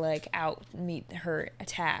impact, like, out, meet her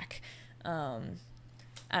attack. I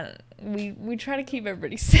don't know. We try to keep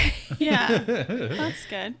everybody safe. Yeah, that's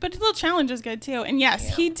good. But a little challenge is good, too. And,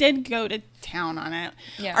 yes, he did go to town on it.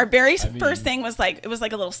 Yeah. Our very first thing was, like, it was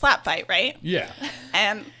like a little slap fight, right? Yeah.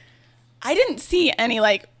 And I didn't see any,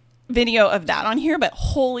 like, video of that on here, but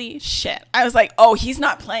holy shit. I was like, oh, he's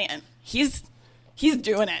not playing. He's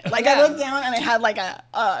doing it. Like, I looked down and I had like a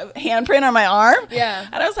handprint on my arm. Yeah.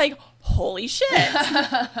 And I was like, holy shit.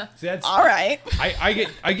 See, all right.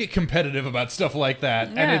 I get competitive about stuff like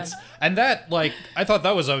that. Yeah. And that, like, I thought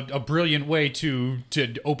that was a brilliant way to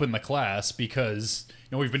open the class, because, you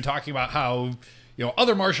know, we've been talking about how, you know,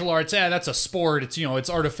 other martial arts, that's a sport, it's, you know, it's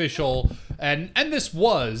artificial, and this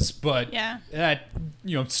was, but that,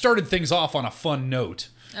 you know, started things off on a fun note.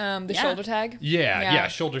 The shoulder tag? Yeah,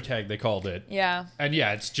 shoulder tag, they called it. Yeah. And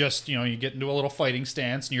yeah, it's just, you know, you get into a little fighting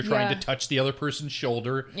stance and you're trying to touch the other person's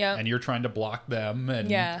shoulder, and you're trying to block them. And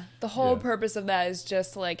the whole purpose of that is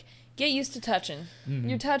just like, get used to touching. Mm-hmm.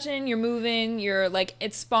 You're touching, you're moving, you're like,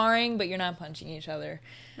 it's sparring, but you're not punching each other.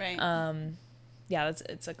 Right.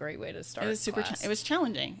 It's a great way to start. It was it was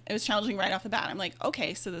challenging. It was challenging right off the bat. I'm like,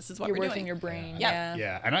 okay, so this is what you're we're working doing. your brain.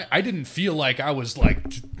 Yeah. And I didn't feel like I was like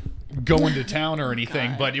going to town or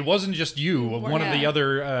anything, but it wasn't just you. One of the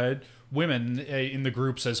other women in the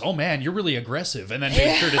group says, "Oh man, you're really aggressive," and then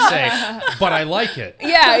made sure to say, "But I like it."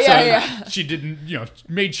 Yeah. She didn't, you know,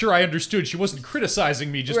 made sure I understood. She wasn't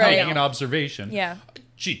criticizing me, just making an observation. Yeah.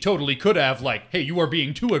 She totally could have, like, "Hey, you are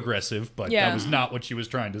being too aggressive," but that was not what she was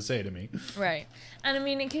trying to say to me. Right. And I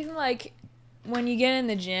mean, it can, like, when you get in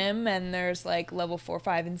the gym and there's like level 4,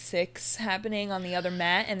 5, and 6 happening on the other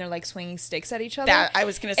mat, and they're like swinging sticks at each other. That I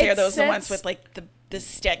was gonna say, are those the ones with like the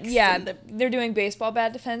sticks? Yeah, they're doing baseball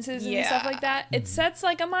bat defenses and stuff like that. It sets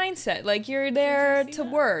like a mindset. Like, you're there to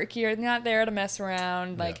work. You're not there to mess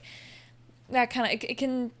around. Like that kind of it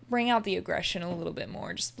can bring out the aggression a little bit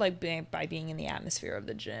more, just like by being in the atmosphere of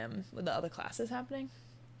the gym with the other classes happening.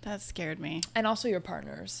 That scared me. And also your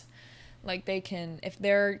partners. Like, they can,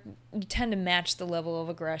 you tend to match the level of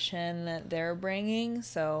aggression that they're bringing.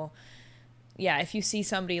 So, yeah, if you see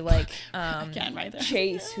somebody like Again, right there.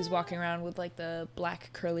 Chase, who's walking around with, like, the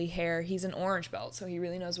black curly hair, he's an orange belt, so he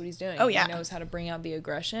really knows what he's doing. Oh, yeah. He knows how to bring out the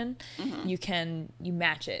aggression. Mm-hmm. You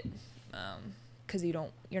match it. Because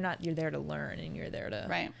you're there to learn, and you're there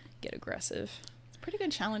to get aggressive. It's a pretty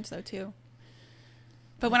good challenge, though, too.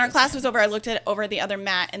 But when our class was over, I looked over the other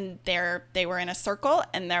mat, and they were in a circle,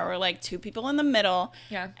 and there were like 2 people in the middle.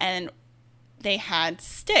 Yeah. And they had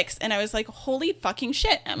sticks, and I was like, "Holy fucking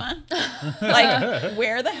shit, Emma! Like,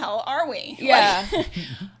 where the hell are we?" Yeah. Like,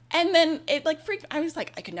 and then it like freaked. I was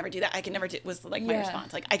like, "I could never do that. I could never do." Was like my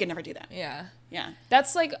response. Like, I could never do that. Yeah. Yeah.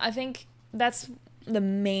 That's like, I think that's the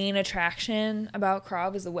main attraction about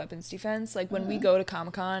Krav is the weapons defense. Like, when we go to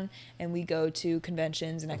Comic-Con and we go to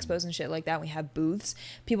conventions and expos and shit like that, we have booths,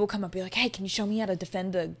 people come up and be like, "Hey, can you show me how to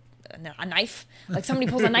defend a knife? Like, somebody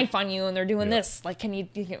pulls a knife on you and they're doing this. Like, can you?"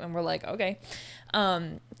 And we're like, okay.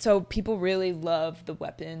 So people really love the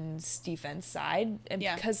weapons defense side, and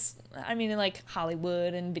because I mean, in like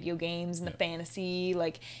Hollywood and video games and the fantasy,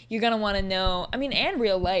 like, you're gonna want to know. I mean, and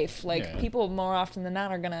real life, like people more often than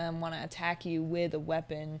not are gonna want to attack you with a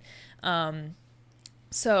weapon.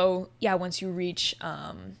 So yeah, once you reach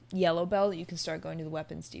yellow belt, you can start going to the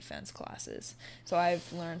weapons defense classes. So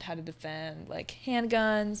I've learned how to defend like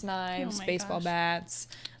handguns, knives, baseball bats,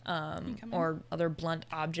 or other blunt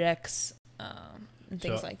objects. And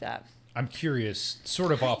things like that. I'm curious,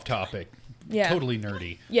 sort of off topic, totally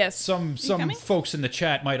nerdy. Yes. Some folks in the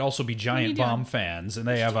chat might also be Giant Bomb fans, and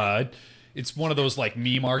they have it's one of those like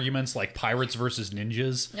meme arguments, like pirates versus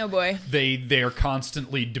ninjas. Oh boy. They are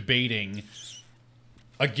constantly debating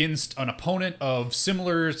against an opponent of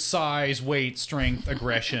similar size, weight, strength,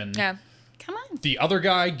 aggression. Yeah. Come on. The other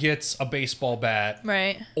guy gets a baseball bat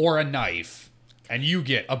or a knife, and you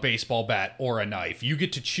get a baseball bat or a knife. You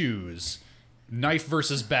get to choose knife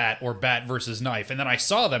versus bat or bat versus knife. And then I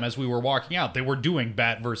saw them as we were walking out. They were doing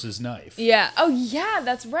bat versus knife. Yeah. Oh, yeah,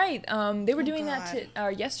 that's right. They were doing that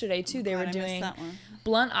yesterday, too. They were doing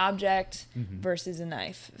blunt object versus a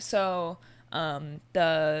knife. So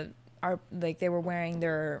they were wearing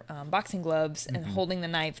their boxing gloves and holding the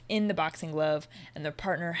knife in the boxing glove, and their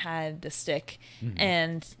partner had the stick.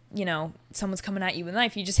 And, you know, someone's coming at you with a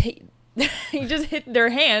knife. You just hit their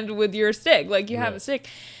hand with your stick. Like, you have a stick.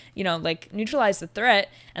 You know, like, neutralize the threat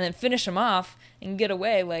and then finish them off and get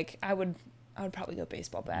away. Like, I would probably go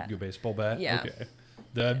baseball bat. Go baseball bat? Yeah.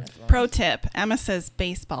 Okay. Pro tip, Emma says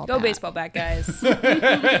baseball bat. Go baseball bat, guys.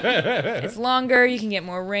 It's longer. You can get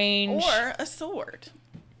more range. Or a sword.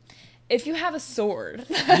 If you have a sword,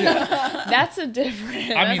 that's a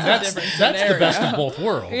different. I mean, that's the best of both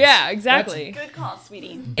worlds. Yeah, exactly. Good call,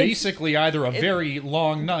 sweetie. Basically, either a very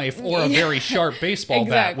long knife or a very sharp baseball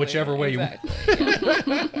bat, whichever way you want.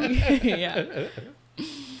 Yeah.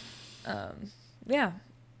 Yeah.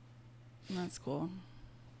 That's cool.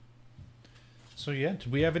 So yeah, do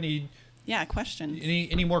we have any questions?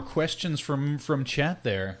 Any more questions from chat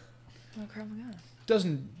there? Oh, Krav Maga.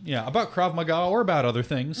 About Krav Maga or about other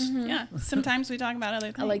things. Mm-hmm. Yeah, sometimes we talk about other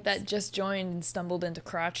things. I like that. Just joined and stumbled into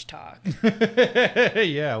crotch talk.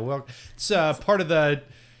 Yeah, well, it's part of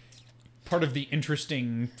the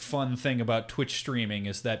interesting, fun thing about Twitch streaming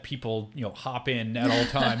is that people, hop in at all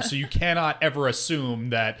times, so you cannot ever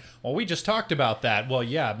assume that, well, we just talked about that. Well,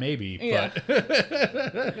 yeah, maybe, Yeah.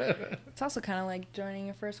 but It's also kind of like joining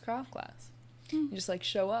your first Krav class. You just like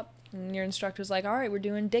show up, and your instructor's like, "All right, we're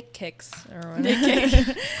doing dick kicks." Or whatever. Dick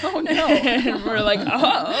kick. Oh no. And we're like,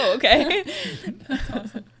 "Oh, okay." That's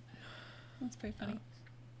awesome. That's pretty funny.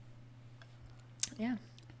 Yeah.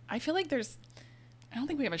 I feel like I don't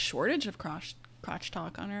think we have a shortage of crotch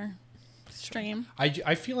talk on our stream.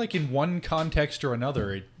 I feel like in one context or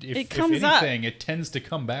another, if comes anything, it tends to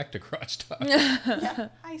come back to crotch talk. Yeah.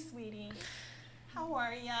 Hi, sweetie. How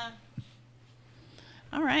are ya?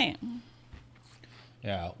 All right.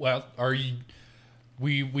 Yeah, well,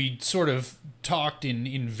 we sort of talked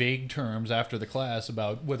in vague terms after the class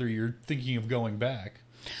about whether you're thinking of going back.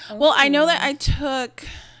 Well, I know that I took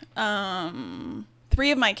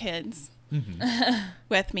 3 of my kids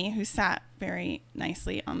with me who sat very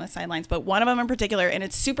nicely on the sidelines, but one of them in particular, and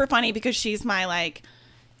it's super funny because she's my like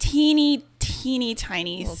teeny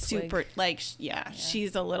tiny little super twig.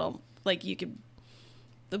 She's a little like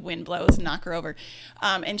the wind blows and knock her over.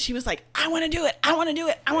 And she was like, I want to do it. I want to do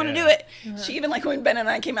it. I want to do it. She even like when Ben and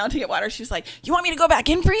I came out to get water, she was like, you want me to go back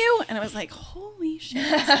in for you? And I was like, holy shit.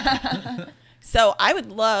 So I would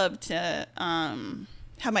love to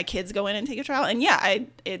have my kids go in and take a trial. And yeah,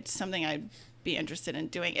 it's something I'd be interested in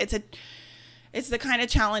doing. It's the kind of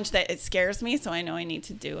challenge that it scares me. So I know I need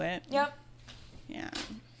to do it. Yep. Yeah.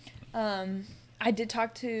 I did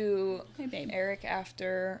talk to Hey, babe. Eric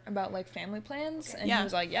after about like family plans, and Yeah. he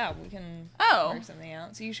was like, "Yeah, we can work something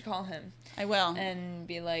out." So you should call him I will. and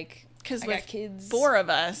be like, Because I with got kids. 4 of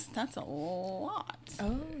us, that's a lot.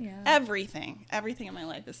 Oh yeah. Everything in my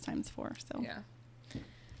life is times 4. So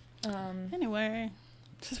Yeah. Anyway,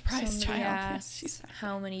 surprise Somebody child. asked,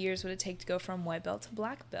 how many years would it take to go from white belt to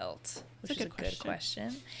black belt? Which is a good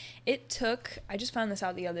question. It took, I just found this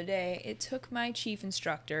out the other day, it took my chief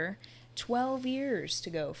instructor 12 years to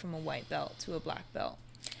go from a white belt to a black belt.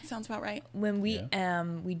 Sounds about right. When we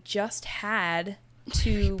just had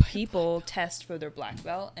 2 people test for their black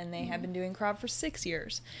belt, and they have been doing Krav for 6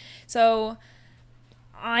 years. So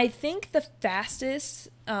I think the fastest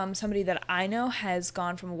somebody that I know has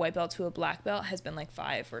gone from a white belt to a black belt has been like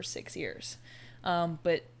 5 or 6 years.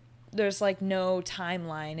 But there's like no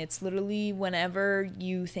timeline. It's literally whenever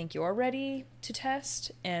you think you're ready to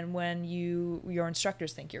test and when your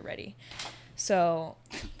instructors think you're ready. So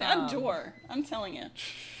That door. I'm telling you.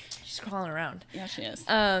 she's crawling around. Yeah, she is.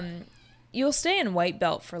 You'll stay in white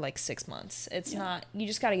belt for like 6 months. It's not, you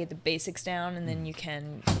just got to get the basics down, and then you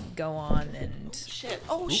can go on and Shit.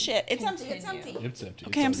 Oh, shit. It's empty. It's Continue. empty. It's empty.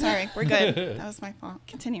 Okay, I'm sorry. We're good. That was my fault.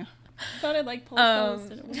 Continue. I thought I'd like pull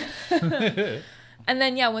closed. And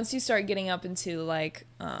then, yeah, once you start getting up into like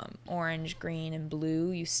orange, green, and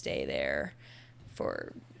blue, you stay there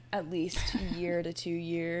for at least a year to 2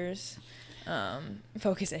 years.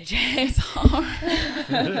 Focus, AJ. It's hard.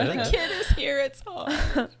 The kid is here. It's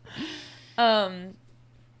hard.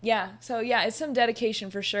 Yeah, so yeah, it's some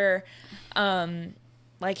dedication for sure.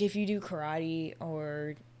 Like if you do karate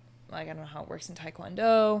or like, I don't know how it works in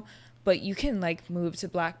Taekwondo, but you can like move to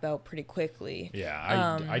black belt pretty quickly.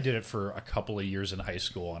 Yeah, I did it for a couple of years in high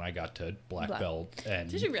school, and I got to black belt. And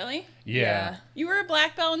Did you really? Yeah. You were a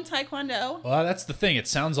black belt in Taekwondo? Well, that's the thing. It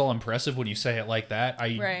sounds all impressive when you say it like that.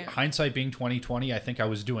 Right. Hindsight being 2020, I think I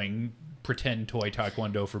was doing pretend toy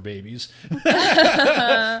Taekwondo for babies.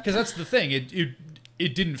 Because that's the thing.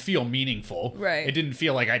 It didn't feel meaningful. Right. It didn't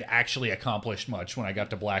feel like I'd actually accomplished much when I got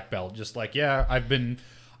to black belt. Just like, yeah, I've been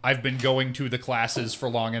going to the classes for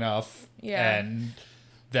long enough, Yeah. and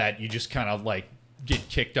that you just kind of like get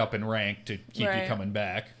kicked up in rank to keep you Right. coming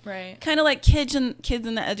back. Right. Kind of like kids in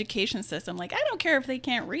the education system. Like, I don't care if they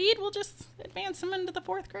can't read. We'll just advance them into the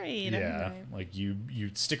 4th grade. Yeah, Right. like you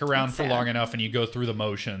stick around for sad. long enough and you go through the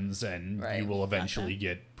motions, and Right. you will eventually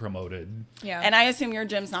get promoted. Yeah. And I assume your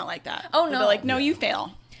gym's not like that. Oh, They're no. like, no, Yeah. you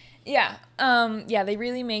fail. Yeah. Yeah, they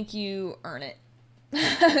really make you earn it.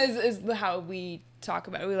 is how we talk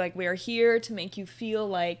about it. We are here to make you feel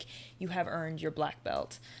like you have earned your black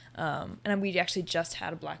belt. And we actually just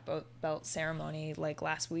had a black belt ceremony like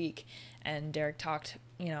last week, and Derek talked,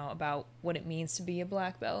 about what it means to be a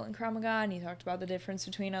black belt in Krav Maga, and he talked about the difference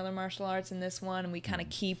between other martial arts and this one, and we kind of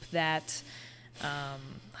keep that,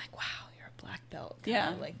 like, wow, you're a black belt kind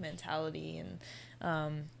Yeah. of like mentality, and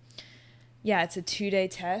yeah, it's a 2-day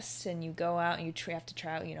test, and you go out and you have to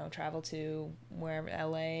travel to wherever,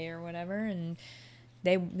 LA or whatever, and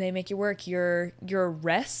they make you work. Your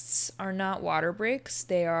rests are not water breaks.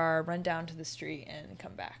 They are run down to the street and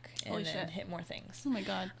come back and Holy then shit. hit more things. Oh my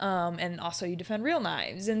God. And also you defend real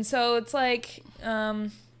knives, and so it's like,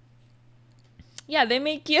 yeah, they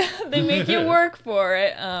make you work for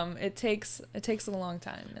it. It takes a long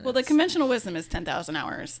time. Well, the conventional wisdom is 10,000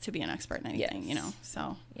 hours to be an expert in anything, Yes.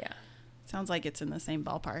 So yeah. sounds like it's in the same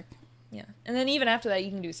ballpark. Yeah, and then even after that, you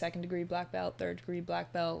can do 2nd degree black belt, 3rd degree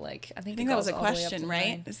black belt. Like I think that was a question,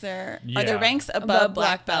 right? 9. Is there Yeah. are there ranks above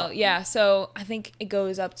black belt? Yeah, so I think it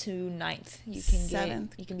goes up to 9th. You can 7th.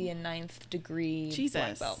 You can be a 9th degree Jesus.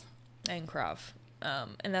 black belt and Krav.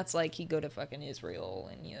 And that's like you go to fucking Israel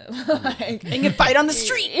and you like And you can fight on the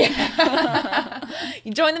street.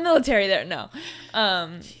 you join the military there. No,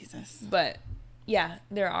 Jesus. but yeah,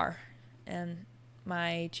 there are, and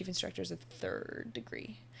my chief instructor is a 3rd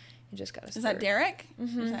degree. He just got his Is 3rd. that Derek?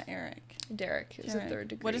 Mm-hmm. Or is that Eric? Derek is Derek. a 3rd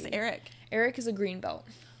degree. What is Eric? Eric is a green belt.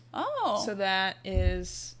 Oh. So that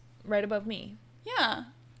is right above me. yeah.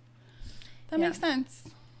 That Yeah. makes sense.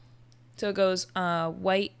 So it goes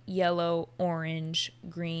white, yellow, orange,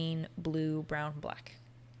 green, blue, brown, black.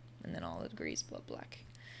 And then all the degrees above black.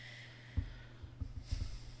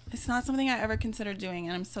 It's not something I ever considered doing,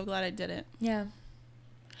 and I'm so glad I did it. Yeah.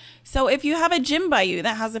 So if you have a gym by you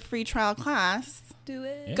that has a free trial class, Do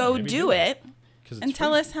it. Yeah, go maybe do it 'Cause it's and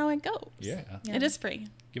tell free. us how it goes. Yeah. Yeah. It is free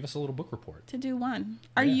Give us a little book report. to do one.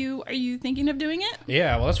 Are Yeah. you thinking of doing it?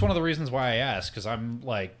 Yeah, well, that's one of the reasons why I asked, because I'm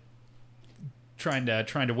like trying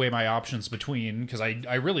to weigh my options between, because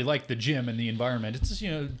I really like the gym and the environment. It's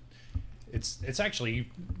just, it's actually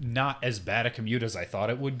not as bad a commute as I thought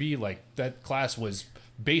it would be. Like that class was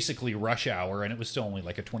basically rush hour, and it was still only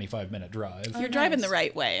like a 25-minute drive. You're driving the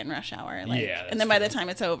right way in rush hour. Like, Yeah, that's and then by the true. time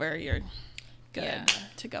it's over, you're good Yeah.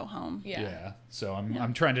 to go home. Yeah. So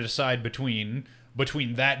I'm trying to decide between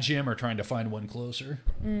that gym or trying to find one closer.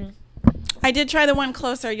 I did try the one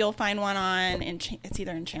closer. You'll find one on it's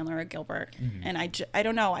either in Chandler or Gilbert, and I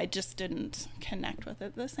don't know. I just didn't connect with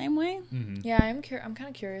it the same way. Yeah, I'm kind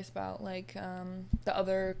of curious about like the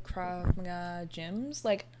other Krav Maga gyms.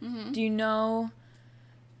 Like, do you know?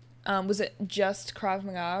 Was it just Krav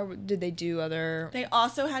Maga? Or did they do other? They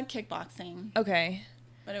also had kickboxing, Okay.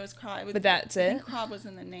 but it was Krav. But that's I think it? Krav was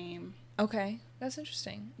in the name. Okay, that's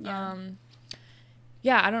interesting. Yeah.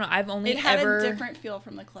 Yeah, I don't know. I've only It had ever a different feel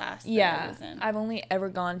from the class. That yeah, it was in. I've only ever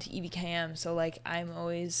gone to EVKM, so like I'm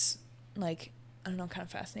always like I don't know, kind of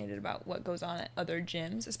fascinated about what goes on at other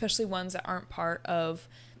gyms, especially ones that aren't part of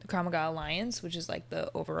the Krav Maga Alliance, which is like the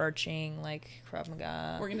overarching like Krav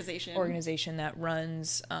Maga organization that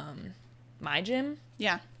runs my gym.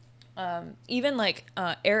 Yeah. Even like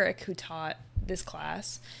Eric, who taught this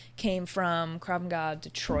class, came from Krav Maga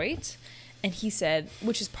Detroit, and he said,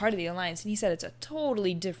 which is part of the alliance, and he said it's a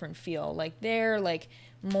totally different feel. Like they're like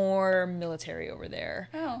more military over there.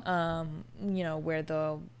 Oh. Where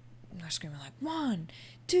they're screaming like 1,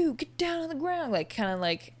 2, get down on the ground, like kind of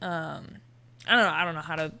like I don't know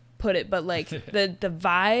how to put it, but like the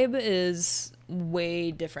vibe is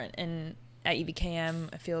way different. And at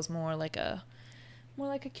EVKM, it feels more like a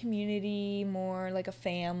community, more like a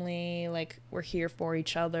family. Like we're here for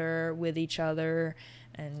each other, with each other,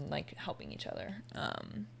 and like helping each other.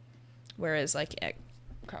 Whereas like at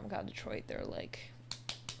Krav Maga Detroit, they're like,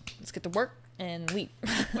 let's get to work and leave.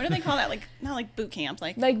 What do they call that? Like not like boot camp,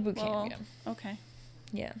 like boot camp. Okay.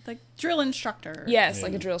 Yeah. Like drill instructor. Yes, Yeah.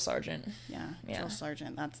 like a drill sergeant. Yeah. Yeah. Drill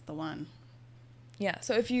sergeant. That's the one. Yeah.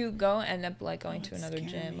 So if you end up like going to it's another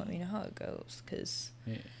scary. gym, let me know how it goes, because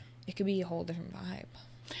Yeah. it could be a whole different vibe.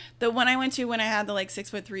 The one I went to when I had the like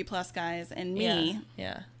 6'3+ guys and me.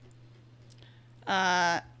 Yeah.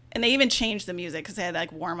 And they even changed the music because they had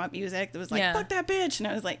like warm up music. It was like, Yeah. fuck that bitch. And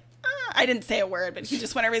I was like, I didn't say a word, but he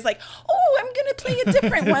just went over. He's like, oh, I'm going to play a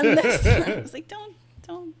different one this time. I was like, don't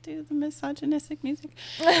do the misogynistic music.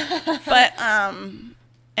 But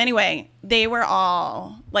anyway, they were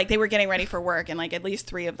all like, they were getting ready for work. And like at least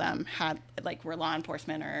 3 of them were law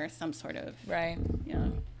enforcement or some sort of, Right.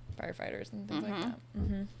 Firefighters and things like that.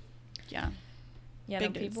 Mm-hmm. yeah. Yeah. Big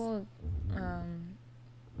No, dudes. people.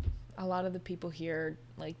 A lot of the people here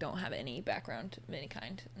like don't have any background of any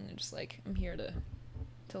kind, and they're just like, I'm here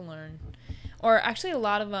to learn. Or actually, a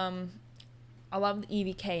lot of the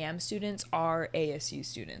EVKM students are ASU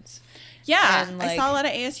students. Yeah. And, I like- saw a lot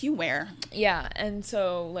of ASU wear. Yeah, and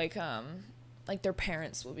so like their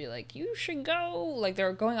parents will be like, you should go, like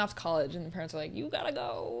they're going off to college, and the parents are like, you gotta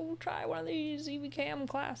go try one of these EVKM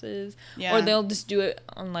classes. Yeah. Or they'll just do it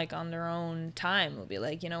on their own time. They'll be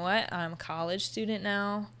like, you know what, I'm a college student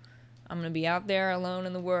now, I'm going to be out there alone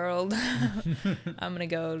in the world. I'm going to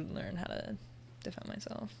go learn how to defend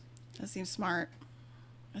myself. That seems smart.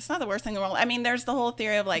 It's not the worst thing in the world. I mean, there's the whole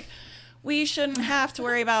theory of like, we shouldn't have to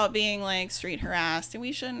worry about being like street harassed, and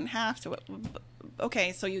we shouldn't have to.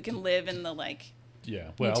 Okay, so you can live in the like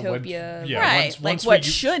utopia, right? Like what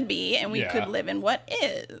should be, and we could live in what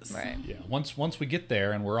is. Right. Yeah. Once we get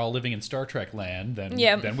there and we're all living in Star Trek land,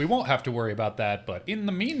 then we won't have to worry about that. But in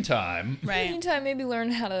the meantime, maybe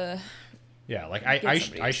learn how to. Yeah, like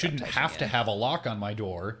I shouldn't have to have a lock on my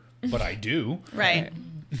door, but I do. Right.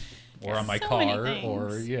 Or on my car,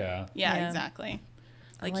 or yeah, exactly.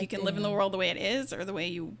 Like you can live in the world the way it is, or the way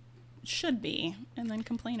you should be, and then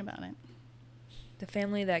complain about it. The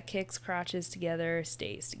family that kicks crotches together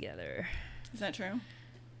stays together. Is that true?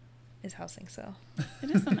 Is House think so?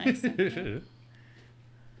 It is a nice thing.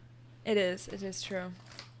 It is true.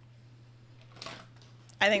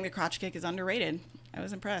 I think the crotch kick is underrated. I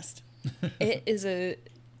was impressed. It's a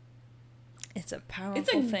powerful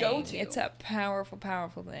thing. Go-to. It's a powerful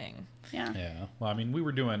thing. Yeah. Yeah. Well, I mean, we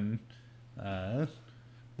were doing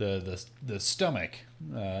the stomach.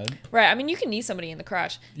 Right. I mean, you can knee somebody in the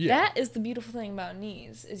crotch. Yeah. That is the beautiful thing about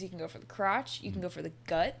knees, is you can go for the crotch, you can go for the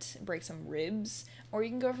gut, break some ribs, or you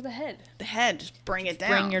can go for the head. The head, just bring it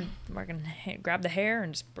down. Grab the hair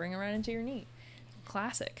and just bring it right into your knee.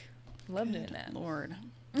 Classic. Love doing that. Lord.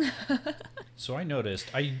 So I noticed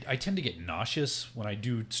I tend to get nauseous when I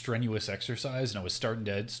do strenuous exercise, and I was starting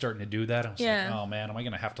to do that. I was like, oh man, am I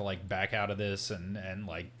gonna have to like back out of this and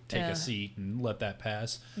like take a seat and let that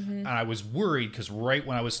pass? And I was worried because right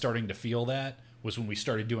when I was starting to feel that was when we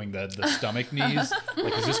started doing the stomach knees.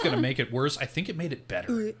 Like, is this gonna make it worse? I think it made it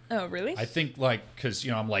better. Oh really? I think like because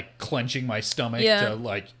I'm like clenching my stomach to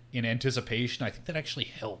like in anticipation. I think that actually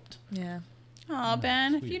helped. Yeah. Oh,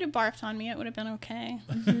 Ben, if you'd have barfed on me, it would have been okay.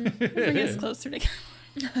 Bring us closer together.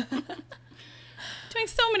 Doing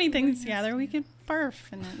so many things together, we could barf,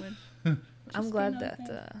 and it would. I'm glad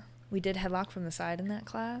that we did headlock from the side in that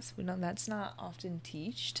class. We know that's not often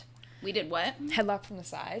taught. We did what? Headlock from the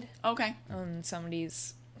side. Okay.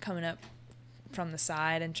 Somebody's coming up from the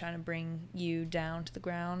side and trying to bring you down to the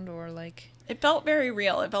ground, or like. It felt very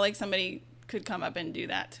real. It felt like somebody could come up and do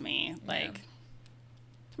that to me, like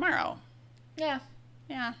tomorrow. Yeah.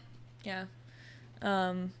 Yeah. Yeah.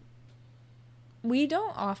 We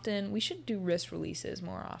don't often. We should do wrist releases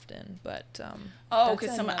more often, but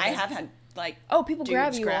because I have had like people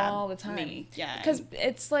grab you all the time. Me. Yeah, because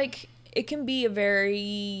it's like it can be a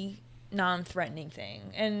very non-threatening thing,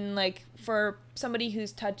 and like for somebody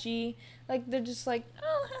who's touchy, like they're just like,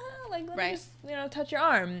 oh, like let me just touch your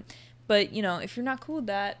arm, but if you're not cool with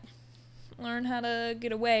that, learn how to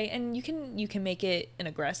get away. And you can make it an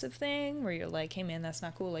aggressive thing where you're like, hey man, that's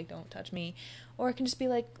not cool, like don't touch me, or it can just be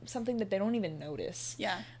like something that they don't even notice.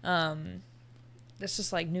 That's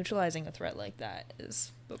just like neutralizing a threat like that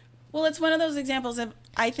is well, it's one of those examples of,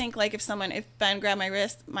 I think like if Ben grabbed my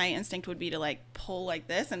wrist, my instinct would be to like pull like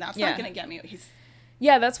this, and that's not gonna get me.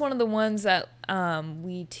 That's one of the ones that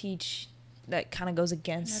we teach that kind of goes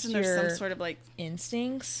against your some sort of like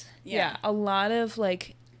instincts. A lot of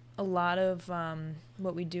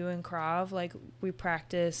what we do in Krav, like we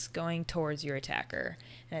practice going towards your attacker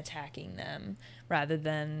and attacking them, rather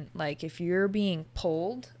than like if you're being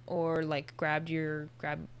pulled or like grab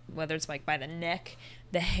whether it's like by the neck,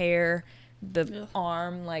 the hair, the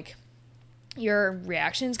arm, like your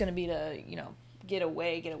reaction is going to be to get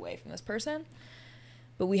away from this person.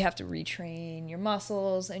 But we have to retrain your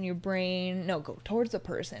muscles and your brain. No, go towards the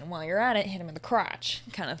person. While you're at it, hit him in the crotch,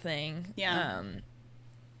 kind of thing.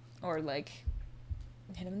 Or like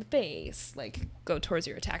hit him in the face, like go towards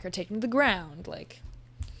your attacker, take him to the ground, like.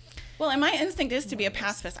 Well, and my instinct is to be a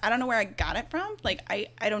pacifist. I don't know where I got it from. Like, I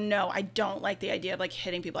don't know. I don't like the idea of like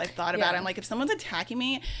hitting people. I've thought about it. I'm like, if someone's attacking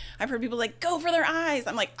me, I've heard people like go for their eyes.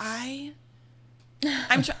 I'm like,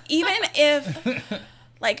 even if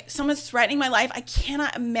like someone's threatening my life, I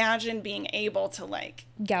cannot imagine being able to like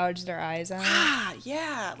gouge their eyes out.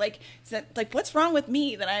 Like, is that like what's wrong with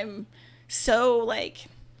me that I'm so like.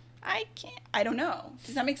 I don't know.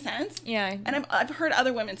 Does that make sense? Yeah. And I've heard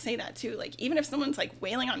other women say that too. Like, even if someone's like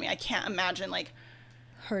wailing on me, I can't imagine like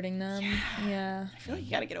hurting them. Yeah. I feel like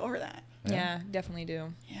you got to get over that. Yeah, definitely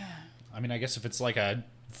do. Yeah. I mean, I guess if it's like a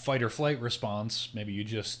fight or flight response, maybe you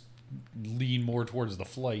just lean more towards the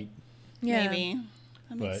flight. Yeah. Maybe.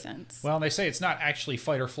 That makes sense. Well, they say it's not actually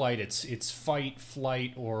fight or flight. It's fight,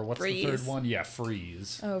 flight, or what's freeze. The third one? Yeah,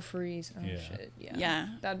 freeze. Oh, freeze. Oh, yeah. Shit. Yeah.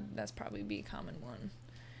 Yeah. That's probably be a common one.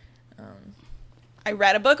 I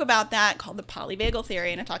read a book about that called The Polyvagal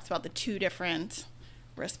Theory, and it talks about the two different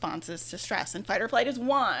responses to stress, and fight or flight is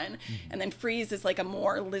one, and then freeze is like a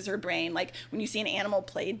more lizard brain, like when you see an animal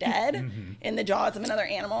play dead in the jaws of another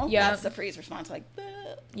animal. That's the freeze response, like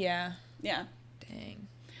yeah. Dang.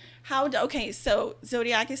 Okay, so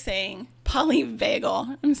Zodiac is saying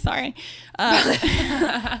polyvagal. I'm sorry.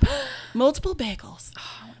 Multiple bagels.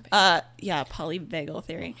 Polyvagal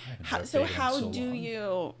theory. How do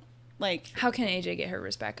you, like... How can AJ get her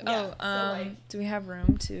wrist back? Yeah, do we have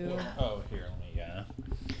room to... Here, let me,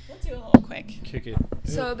 We'll do a little quick. kick it.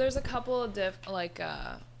 So there's a couple of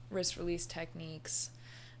wrist release techniques.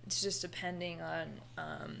 It's just depending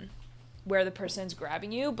on where the person's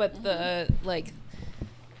grabbing you, but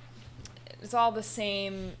it's all the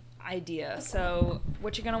same idea. So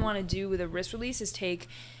what you're going to want to do with a wrist release is take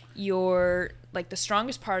your, the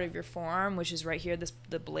strongest part of your forearm, which is right here,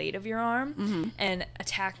 the blade of your arm, and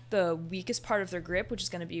attack the weakest part of their grip, which is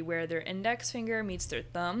going to be where their index finger meets their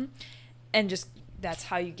thumb, and just, that's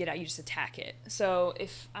how you get out. You just attack it. So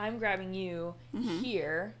if I'm grabbing you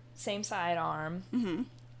here, same side arm,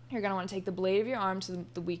 you're going to want to take the blade of your arm to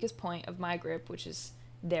the weakest point of my grip, which is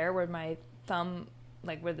there where my thumb,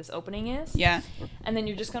 where this opening is. Yeah. And then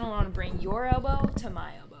you're just going to want to bring your elbow to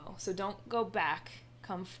my elbow. So don't go back,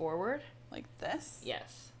 come forward. Like this?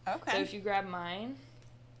 Yes. Okay. So if you grab mine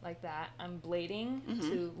like that, I'm blading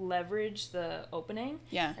to leverage the opening.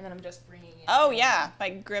 Yeah. And then I'm just bringing it. Oh, yeah. My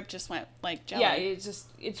grip just went like jelly. Yeah,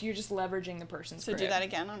 you're just leveraging the person's grip. So do that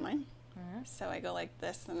again on mine. Uh-huh. So I go like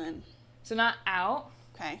this and then... So not out.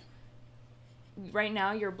 Okay. Right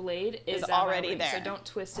now your blade is already there. So don't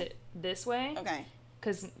twist it this way. Okay.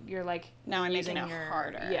 Because you're now I'm making it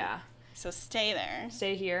harder. Yeah. So stay there.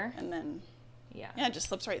 Stay here. And then... Yeah. Yeah, it just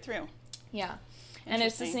slips right through. Yeah. And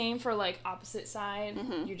it's the same for opposite side.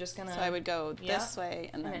 You're just gonna. So I would go this way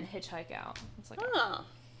and then hitchhike out. It's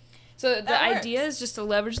so the idea is just to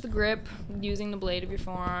leverage the grip using the blade of your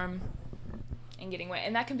forearm and getting away.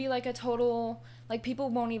 And that can be a total people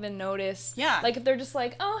won't even notice. Yeah. If they're just oh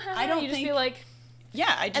hi, I don't you just think, be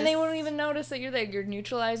yeah, and they won't even notice that you're there. You're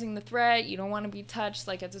neutralizing the threat. You don't want to be touched.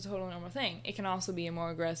 It's a total normal thing. It can also be a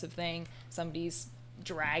more aggressive thing. Somebody's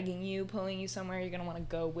dragging you, pulling you somewhere, you're gonna want to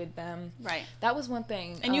go with them. Right. That was one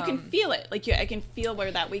thing. And you can feel it. I can feel where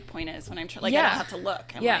that weak point is when I'm trying. I don't have to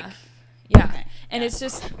look. I'm yeah. Okay. And it's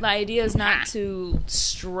just the idea is not to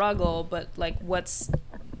struggle, but what's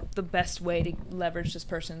the best way to leverage this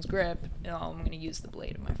person's grip? I'm gonna use the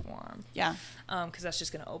blade of my forearm. Yeah. Because that's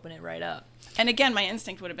just gonna open it right up. And again, my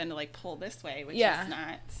instinct would have been to pull this way, which is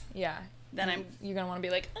not. Yeah. Then you're gonna want to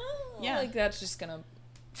be oh. Yeah. That's just gonna.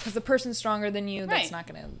 Because the person's stronger than you, that's not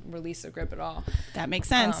going to release the grip at all. That makes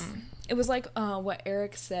sense. It was what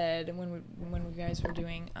Eric said when we guys were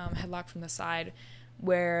doing headlock from the side,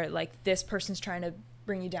 where this person's trying to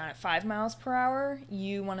bring you down at 5 miles per hour,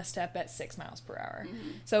 you want to step at 6 miles per hour.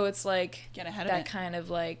 So it's get ahead of that it. Kind of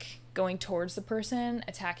going towards the person,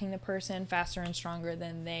 attacking the person faster and stronger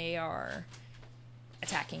than they are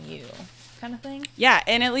attacking you, kind of thing. Yeah,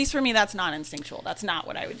 and at least for me, that's not instinctual. That's not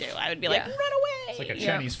what I would do. I would be run away. It's like a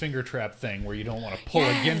Chinese finger trap thing where you don't want to pull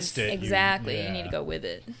against it. Exactly. You need to go with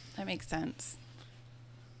it. That makes sense.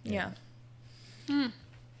 Yeah.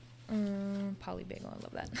 Polybagel, I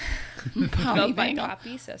love that. Polybagel.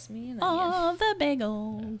 Coffee, sesame, and all the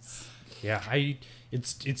bagels. Yeah,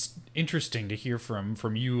 it's interesting to hear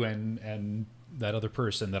from you and that other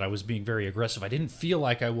person that I was being very aggressive. I didn't feel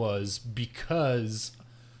like I was, because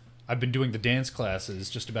I've been doing the dance classes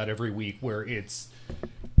just about every week, where it's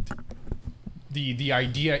the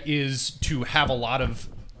idea is to have a lot of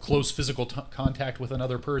close physical contact with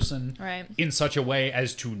another person, right, in such a way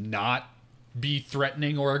as to not be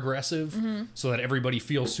threatening or aggressive, so that everybody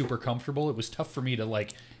feels super comfortable. It was tough for me to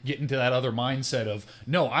get into that other mindset of,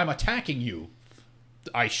 no, I'm attacking you,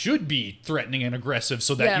 I should be threatening and aggressive,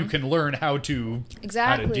 so that you can learn how to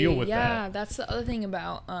deal with that. Yeah, that's the other thing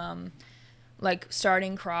about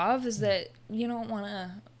starting Krav, is that you don't want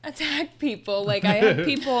to attack people. I had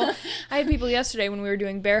people yesterday when we were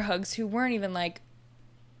doing bear hugs who weren't even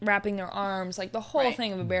wrapping their arms. The whole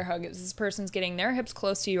thing of a bear hug is this person's getting their hips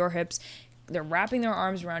close to your hips, they're wrapping their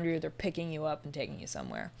arms around you, they're picking you up and taking you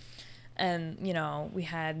somewhere. And we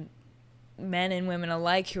had men and women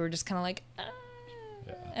alike who were just kind of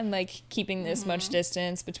and keeping this much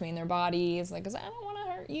distance between their bodies, because I don't want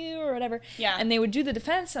to hurt you or whatever. Yeah. And they would do the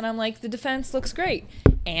defense, and I'm the defense looks great.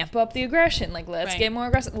 Amp up the aggression. Let's get more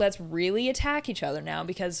aggressive. Let's really attack each other now,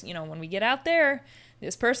 because when we get out there,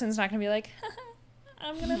 this person's not gonna be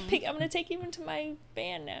I'm gonna take you into my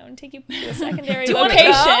band now and take you to a secondary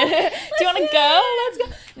location. Do you want to go? Let's go.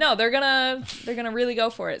 No, they're gonna really go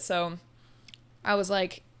for it. So I was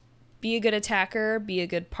be a good attacker, be a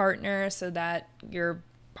good partner, so that your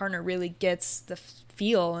partner really gets the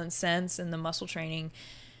feel and sense and the muscle training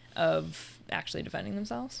of actually defending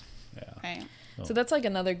themselves. Yeah. Right. So that's like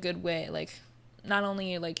another good way. Like, not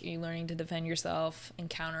only like are you learning to defend yourself and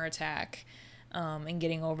counterattack, and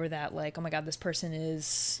getting over that, like, oh my God, this person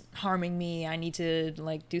is harming me, I need to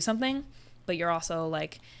like do something. But you're also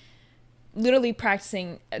like literally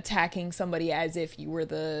practicing attacking somebody as if you were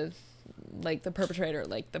the perpetrator,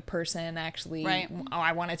 like the person actually, right. Oh,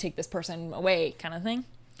 I want to take this person away kind of thing,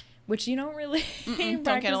 which you don't really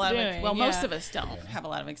don't get a lot doing. of. Well, most of us don't have a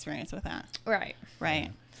lot of experience with that. Right. Right.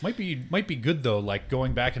 Yeah. Might be good though, like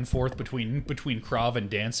going back and forth between Krav and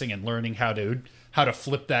dancing and learning how to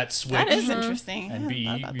flip that switch. That is interesting. And be,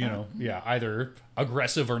 either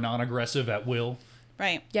aggressive or non-aggressive at will.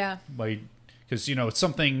 Right. Yeah. Because it's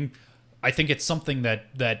something. I think it's something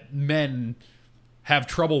that men have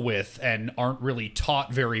trouble with and aren't really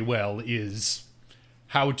taught very well is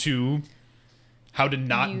how to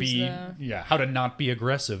not be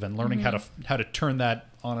aggressive and learning how to turn that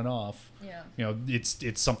on and off. Yeah.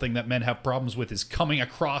 It's something that men have problems with, is coming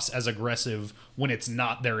across as aggressive when it's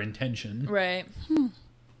not their intention. Right.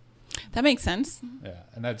 That makes sense. Yeah,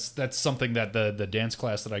 and that's something that the dance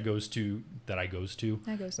class that I goes to The dance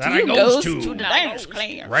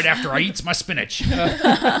class. right after I eats my spinach.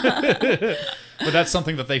 But that's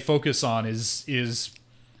something that they focus on is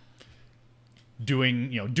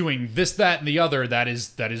doing this, that, and the other that is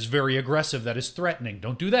very aggressive, that is threatening.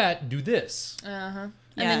 Don't do that. Do this. And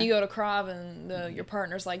then you go to Krav and your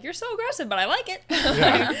partner's like, you're so aggressive, but I like it.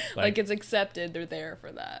 Yeah, like it's accepted. They're there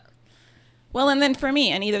for that. Well, and then for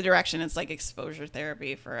me, in either direction, it's like exposure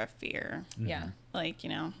therapy for a fear. Yeah. Like,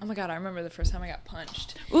 Oh my God, I remember the first time I got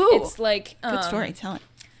punched. Ooh. It's like... good story. Tell it.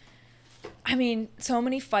 I mean, so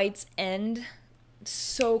many fights end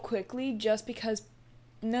so quickly just because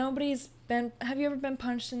nobody's been... Have you ever been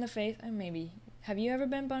punched in the face? Maybe. Have you ever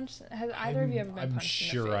been punched? Has either of you ever been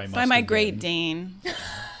punched in the face? I must By my have Great been. Dane.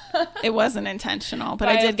 It wasn't intentional, but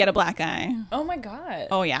I did get a black eye. Oh my God.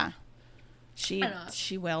 Oh, yeah. She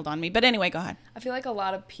wailed on me. But anyway, go ahead. I feel like a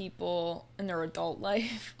lot of people in their adult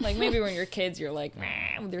life, like maybe when you're kids, you're like,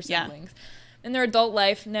 meh, with your siblings. In their adult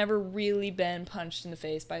life, never really been punched in the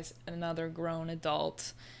face by another grown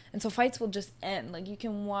adult. And so fights will just end. Like, you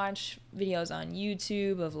can watch videos on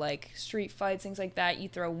YouTube of, like, street fights, things like that. You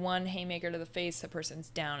throw one haymaker to the face, the person's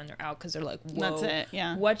down, and they're out because they're like, whoa. That's it,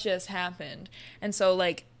 yeah. What just happened? And so,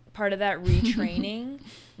 like, part of that retraining,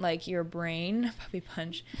 like, your brain, puppy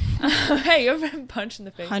punch. Hey, you ever been punched in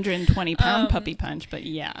the face? 120-pound puppy punch, but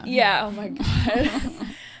yeah. Yeah, oh, my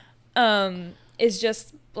God. Is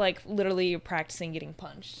just, like, literally you're practicing getting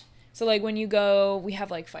punched. So, like, when you go, we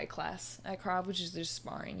have, like, fight class at Krav, which is just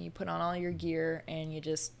sparring. You put on all your gear, and you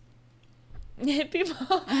just hit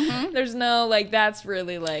people. There's no, like, that's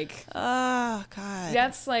really, like... Oh, God.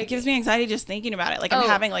 That's, like... It gives me anxiety just thinking about it. Like, I'm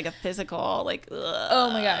having, like, a physical, like... Ugh. Oh,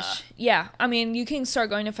 my gosh. Yeah. I mean, you can start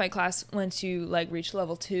going to fight class once you, like, reach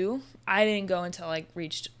level 2. I didn't go until, like,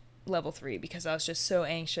 reached level 3 because I was just so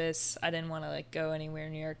anxious. I didn't want to, like, go anywhere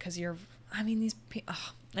near because you're... I mean, these people...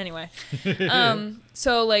 Anyway,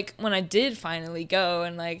 so, like, when I did finally go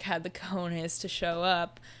and, like, had the cojones to show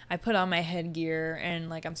up, I put on my headgear and,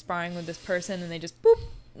 like, I'm sparring with this person and they just boop.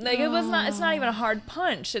 Like, it's not even a hard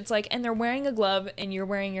punch. It's like, and they're wearing a glove and you're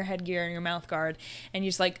wearing your headgear and your mouth guard and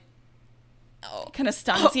you're just like, kind of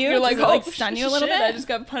stuns you. You're like, Does it, like, stun you a little bit? I just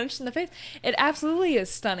got punched in the face. It absolutely is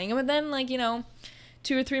stunning. But then, like, 2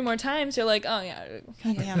 or 3 more times, you're like, oh, yeah.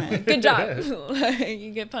 God damn it. Good job.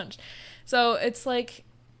 You get punched. So it's like,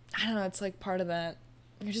 I don't know, it's like part of that.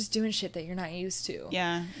 You're just doing shit that you're not used to.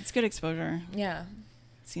 Yeah, it's good exposure. Yeah.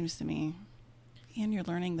 It seems to me. And you're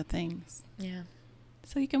learning the things. Yeah.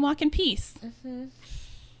 So you can walk in peace.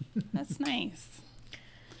 That's nice.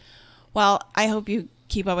 Well, I hope you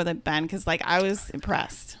keep up with it, Ben, because, like, I was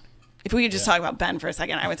impressed. If we could just talk about Ben for a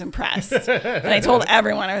second, I was impressed. And I told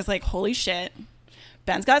everyone, I was like, holy shit,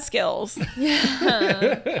 Ben's got skills.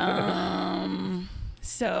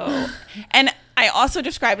 So, and I also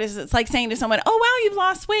described it as it's like saying to someone, oh, wow, you've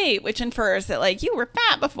lost weight, which infers that, like, you were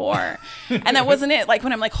fat before. And that wasn't it. Like,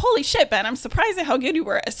 when I'm like, holy shit, Ben, I'm surprised at how good you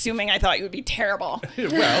were, assuming I thought you would be terrible.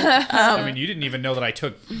 Well, I mean, you didn't even know that I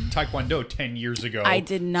took Taekwondo 10 years ago. I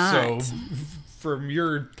did not. So, from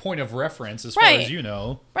your point of reference, as far as you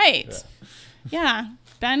know. Right. Yeah.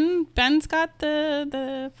 Ben's got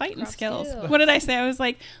the fighting skills. What did I say? I was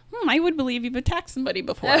like, I would believe you've attacked somebody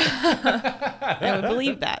before. I would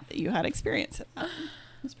believe that you had experience at that.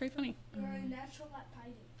 It's pretty funny. You're a natural at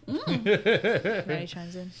fighting. Maddie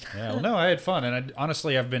chimes in. Yeah, well, no, I had fun. And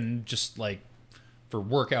honestly, I've been just, like,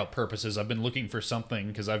 workout purposes, I've been looking for something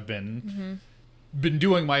because I've been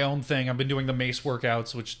doing my own thing. I've been doing the mace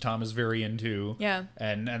workouts, which Tom is very into. Yeah.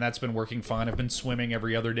 And that's been working fine. I've been swimming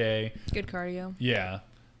every other day. Good cardio. Yeah.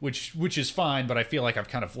 Which is fine, but I feel like I've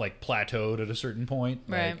kind of like plateaued at a certain point.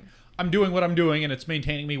 Right. Like, I'm doing what I'm doing and it's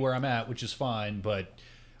maintaining me where I'm at, which is fine, but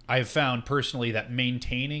I have found personally that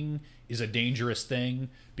maintaining is a dangerous thing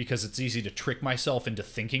because it's easy to trick myself into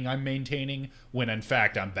thinking I'm maintaining when in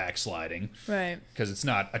fact I'm backsliding. Right. Because it's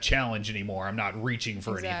not a challenge anymore. I'm not reaching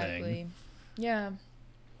for anything. Yeah.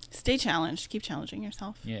 Stay challenged. Keep challenging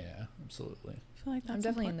yourself. Yeah, absolutely. I feel like that's I'm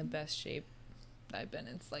definitely important. in the best shape I've been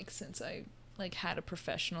in like since I like had a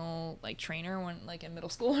professional like trainer when like in middle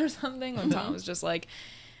school or something. When Tom was just like,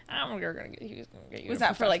 you're gonna get you. Was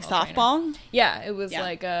that for like professional softball? trainer." Yeah, it was Yeah.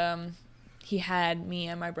 like he had me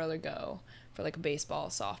and my brother go for like a baseball,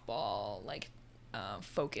 softball, like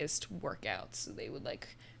focused workouts. So they would like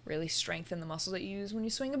really strengthen the muscles that you use when you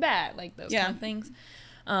swing a bat, like those kind of things.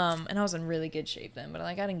 And I was in really good shape then, but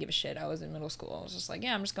like I didn't give a shit. I was in middle school. I was just like,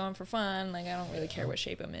 yeah, I'm just going for fun. Like I don't really care what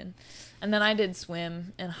shape I'm in. And then I did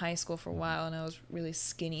swim in high school for a while, and I was really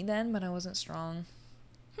skinny then, but I wasn't strong.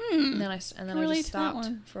 And then I just stopped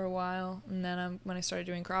for a while, and then when I started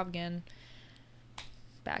doing Krav again,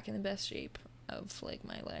 back in the best shape of like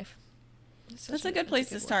my life. That's a good place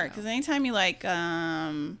to start, because anytime you like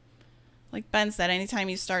Ben said, anytime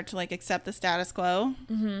you start to like accept the status quo,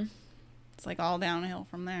 it's like all downhill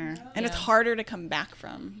from there, and it's harder to come back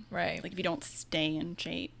from. Right. Like if you don't stay in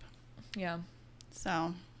shape. Yeah.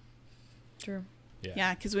 So. True.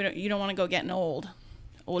 Yeah, because you don't want to go getting old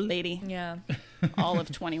lady. Yeah. All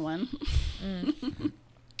of 21.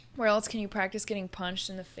 Where else can you practice getting punched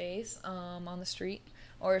in the face on the street,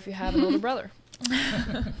 or if you have an older brother?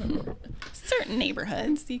 Certain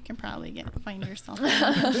neighborhoods you can probably find yourself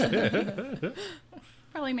in.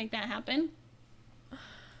 Probably make that happen.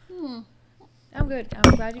 I'm good.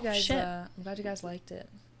 I'm glad you guys. Shit. I'm glad you guys liked it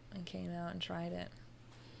and came out and tried it.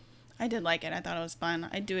 I did like it. I thought it was fun.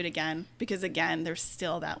 I'd do it again because again, there's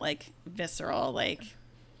still that like visceral like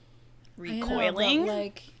recoiling. I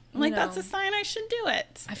know, but, like that's a sign I should do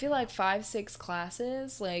it. I feel like 5-6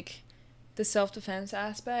 classes, like the self-defense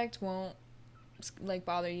aspect won't like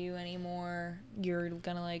bother you anymore. You're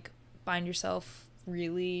gonna like find yourself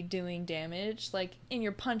really doing damage like in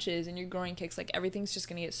your punches and your groin kicks. Like everything's just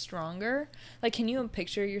gonna get stronger. Like can you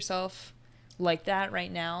picture yourself like that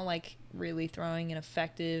right now, like really throwing an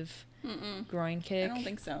effective groin kick? I don't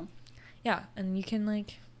think so. Yeah, and you can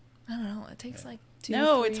like, I don't know, it takes like 2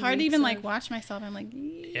 No, 3 it's hard to weeks even of- like watch myself. I'm like,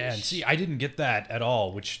 yeesh. Yeah, and see, I didn't get that at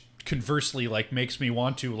all, which conversely like makes me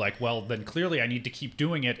want to like, well, then clearly I need to keep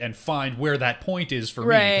doing it and find where that point is for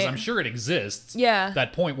me, because I'm sure it exists. Yeah.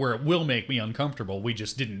 That point where it will make me uncomfortable. We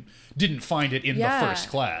just didn't find it in the first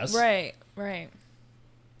class. Right.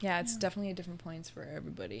 Yeah, it's definitely at different points for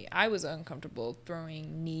everybody. I was uncomfortable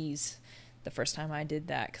throwing knees the first time I did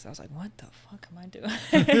that because I was like, what the fuck am I doing?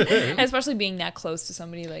 And especially being that close to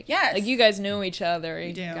somebody, like, like you guys know each other.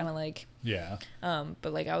 You can kind of like, yeah.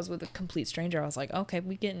 But like I was with a complete stranger. I was like, okay,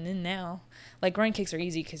 we getting in now. Like groin kicks are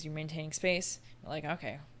easy because you're maintaining space. Like,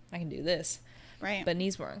 okay, I can do this. Right. But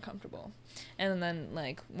knees were uncomfortable. And then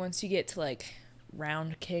like once you get to like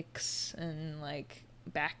round kicks and like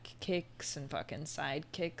back kicks and fucking side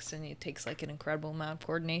kicks, and it takes like an incredible amount of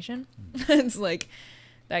coordination. It's like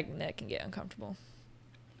that can get uncomfortable.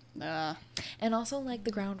 And also like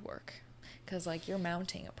the groundwork, because like you're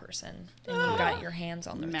mounting a person and you got your hands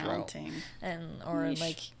on their throat, and or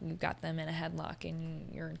like you got them in a headlock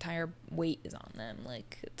and your entire weight is on them.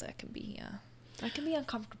 Like that can be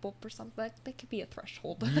uncomfortable for some. That could be a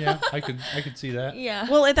threshold. Yeah, I could see that. Yeah.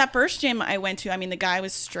 Well, at that first gym I went to, I mean, the guy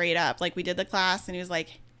was straight up. Like, we did the class, and he was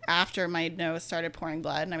like, after my nose started pouring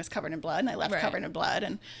blood, and I was covered in blood, and I left covered in blood,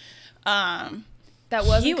 and that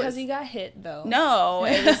wasn't because he got hit, though. No,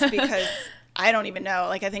 it was because I don't even know.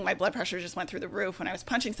 Like, I think my blood pressure just went through the roof when I was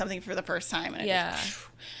punching something for the first time.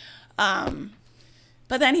 And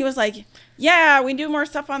but then he was like, yeah, we do more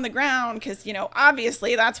stuff on the ground because, you know,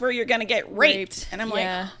 obviously that's where you're going to get raped. And I'm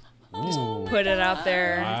like, oh, put it out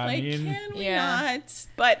there. Like, can we not?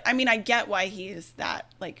 But, I mean, I get why he is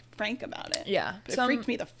that, like, frank about it. Yeah. But it freaked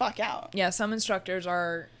me the fuck out. Yeah, some instructors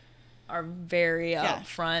are very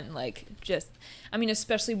upfront, like, just, I mean,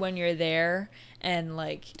 especially when you're there and,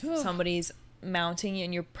 like, somebody's mounting you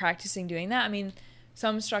and you're practicing doing that. I mean,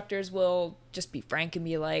 some instructors will just be frank and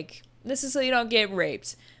be like, this is so you don't get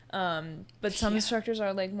raped. But some instructors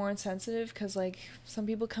are like more insensitive because like some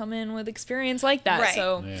people come in with experience like that. Right.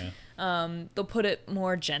 So they'll put it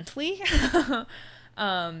more gently.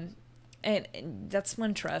 and that's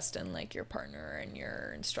when trust and like your partner and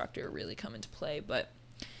your instructor really come into play. But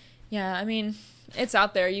yeah, I mean, it's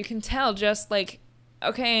out there. You can tell just like,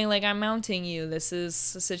 okay, like I'm mounting you. This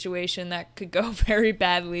is a situation that could go very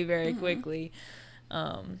badly very quickly.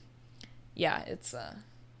 Yeah, it's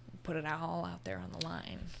put it all out there on the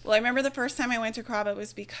line. Well, I remember the first time I went to Krav, it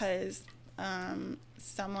was because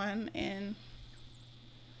someone in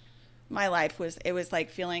my life was like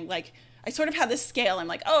feeling like I sort of had this scale. I'm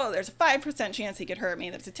like, oh, there's a 5% chance he could hurt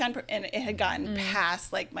me. There's a 10%, and it had gotten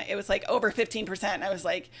past like it was like over 15%. I was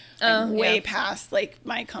like way past like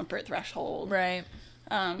my comfort threshold. Right.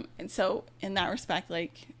 And so in that respect,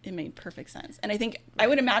 like it made perfect sense. And I think I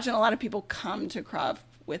would imagine a lot of people come to Krav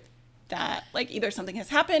with that, like either something has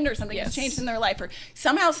happened or something has changed in their life, or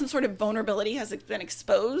somehow some sort of vulnerability has been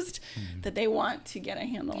exposed that they want to get a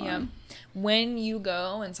handle on. When you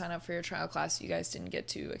go and sign up for your trial class, you guys didn't get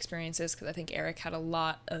to experience this because I think Eric had a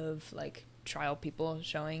lot of like trial people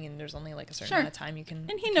showing, and there's only like a certain amount of time you can.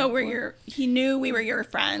 And he knew we were your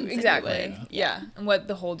friends. Exactly. Yeah. And what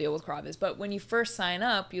the whole deal with Krav is. But when you first sign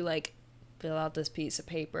up, you like fill out this piece of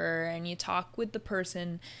paper and you talk with the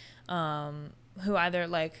person who either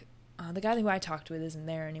like the guy who I talked with isn't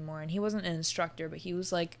there anymore, and he wasn't an instructor, but he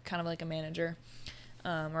was like kind of like a manager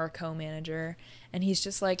or a co-manager, and he's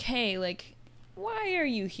just like, hey, like, why are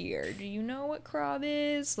you here? Do you know what Krav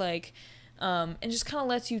is? Like, and just kind of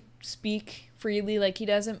lets you speak freely. Like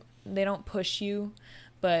they don't push you,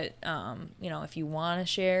 but you know, if you want to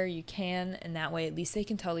share, you can, and that way at least they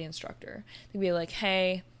can tell the instructor. They'd be like,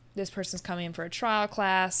 hey, this person's coming in for a trial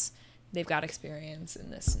class. They've got experience in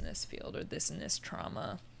this field or this and this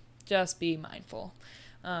trauma. Just be mindful.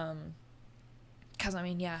 'Cause I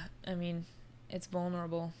mean, it's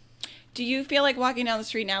vulnerable. Do you feel like walking down the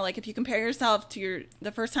street now, like if you compare yourself to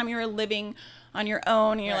the first time you were living on your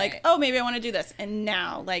own and you're like, oh, maybe I want to do this, and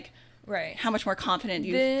now, like, how much more confident do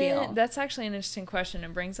you feel? That's actually an interesting question.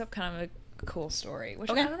 It brings up kind of a cool story, which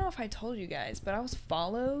I don't know if I told you guys, but I was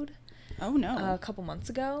followed a couple months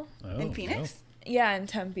ago. In Phoenix? Yeah, in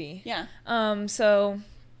Tempe. Yeah. So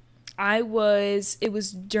it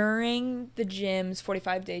was during the gym's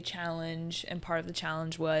 45-day challenge, and part of the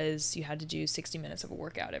challenge was you had to do 60 minutes of a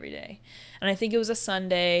workout every day. And I think it was a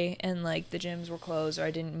Sunday, and like the gyms were closed, or I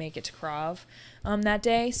didn't make it to Krav that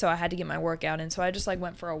day, so I had to get my workout in. So I just like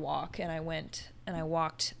went for a walk, and I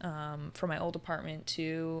walked from my old apartment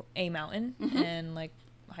to a mountain and like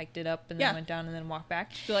hiked it up and then went down and then walked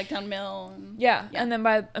back. So like down Mill. And then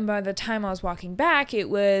by the time I was walking back, it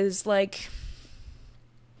was like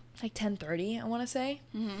 10:30, I want to say.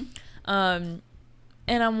 And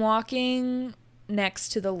I'm walking next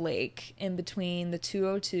to the lake, in between the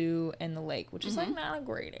 202 and the lake, which is like not a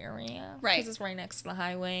great area, right? Because it's right next to the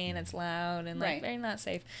highway and it's loud and like very not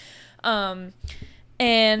safe. And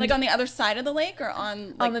like on the other side of the lake, or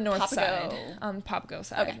on like on the north Papago? Side, on Papago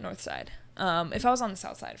side, north side. If I was on the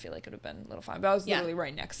south side, I feel like it would have been a little fine, but I was literally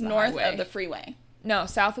right next to the north highway. of the freeway. No,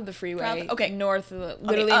 south of the freeway. North of the,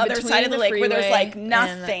 literally on the other side of the lake, where there's like and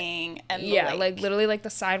nothing, and the lake. like literally like the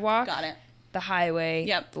sidewalk. Got it. The highway.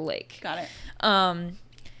 Yep. The lake. Got it. And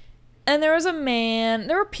there was a man.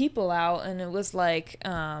 There were people out, and it was like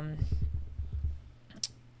I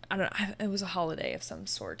don't know. It was a holiday of some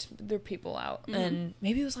sort. There were people out, and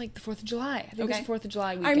maybe it was like the 4th of July. I think it was the 4th of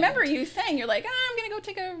July weekend. I remember you saying you're like, I'm gonna go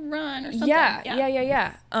take a run or something.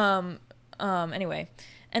 Yeah. Anyway.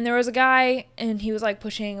 And there was a guy, and he was like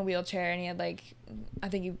pushing a wheelchair, and he had like, I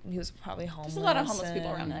think he was probably homeless. There's a lot of homeless people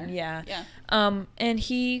around there. Yeah. And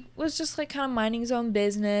he was just like kind of minding his own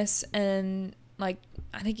business, and like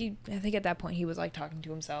I think at that point he was like talking to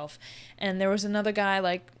himself, and there was another guy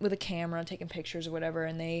like with a camera taking pictures or whatever,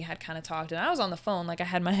 and they had kind of talked, and I was on the phone, like I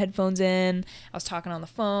had my headphones in, I was talking on the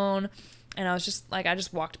phone. And I was just like, I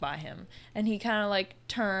just walked by him, and he kind of like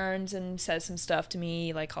turns and says some stuff to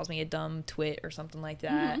me, like calls me a dumb twit or something like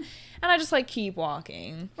that. And I just like keep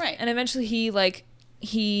walking. Right. And eventually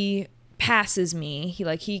he passes me.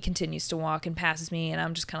 He continues to walk and passes me, and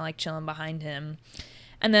I'm just kind of like chilling behind him.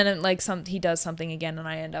 And then like he does something again, and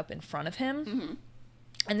I end up in front of him.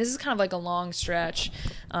 And this is kind of like a long stretch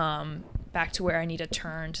back to where I need to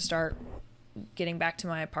turn to start getting back to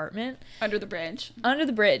my apartment. Under the bridge, under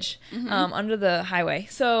the highway.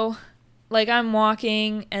 So like I'm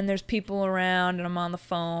walking, and there's people around, and I'm on the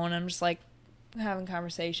phone. I'm just like having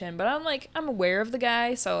conversation, but I'm aware of the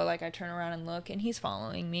guy, so like I turn around and look, and he's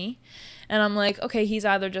following me, and I'm like, okay, he's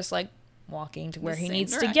either just like walking to where he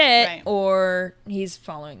needs to get, or he's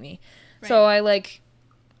following me. So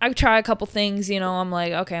I try a couple things, I'm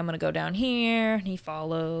like, okay, I'm going to go down here, and he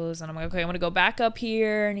follows, and I'm like, okay, I'm going to go back up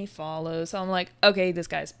here, and he follows. So I'm like, okay, this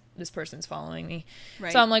guy's this person's following me.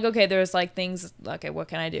 Right. So I'm like, okay, there's like things, okay, what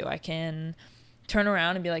can I do? I can turn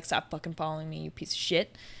around and be like, stop fucking following me, you piece of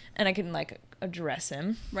shit. And I can like address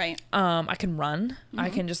him. Right. I can run. I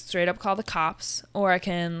can just straight up call the cops, or I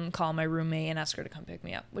can call my roommate and ask her to come pick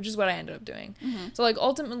me up, which is what I ended up doing. So like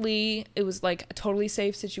ultimately it was like a totally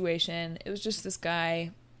safe situation. It was just this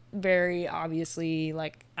guy, very obviously,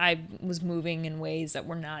 like I was moving in ways that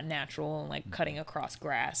were not natural and like cutting across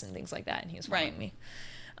grass and things like that, and he was following me.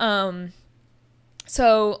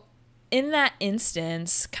 So in that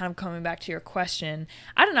instance, kind of coming back to your question,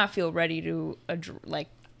 I did not feel ready to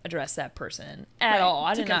address that person at all.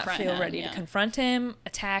 I did not feel ready to confront him,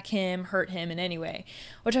 attack him, hurt him in any way,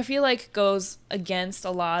 which I feel like goes against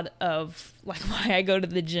a lot of like why I go to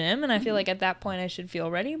the gym, and I feel like at that point I should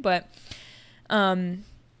feel ready. But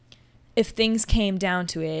if things came down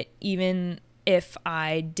to it, even if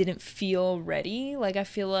I didn't feel ready, like I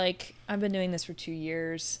feel like I've been doing this for 2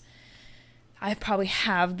 years, I probably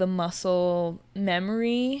have the muscle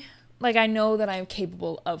memory. Like, I know that I'm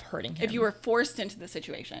capable of hurting him. If you were forced into the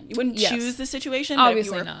situation, you wouldn't choose the situation.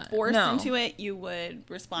 Obviously but if you were not. forced No. into it, you would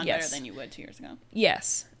respond better than you would 2 years ago.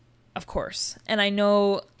 Yes, of course. And I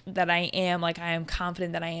know that I am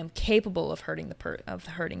confident that I am capable of hurting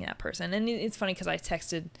that person. And it's funny because I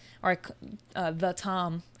texted, or the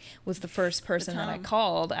Tom was the first person that I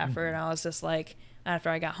called after, and I was just like, after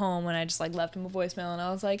I got home, and I just like left him a voicemail, and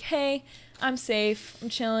I was like, hey, I'm safe, I'm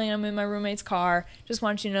chilling, I'm in my roommate's car, just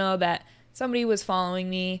want you to know that somebody was following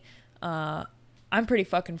me. I'm pretty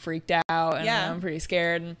fucking freaked out, and I'm pretty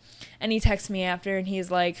scared. And he texted me after, and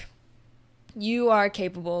he's like, you are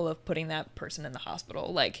capable of putting that person in the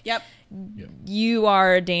hospital. Like, you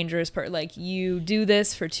are a dangerous person. Like, you do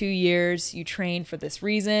this for 2 years, you train for this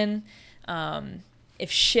reason.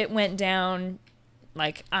 If shit went down,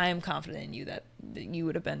 like, I'm confident in you that you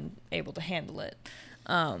would have been able to handle it.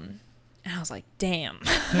 And I was like, damn.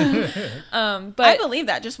 But I believe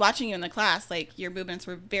that. Just watching you in the class, like, your movements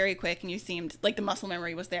were very quick, and you seemed like the muscle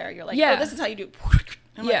memory was there. You're like, oh, this is how you do.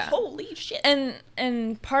 I'm like, holy shit.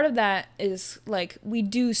 And part of that is, like, we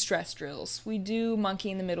do stress drills. We do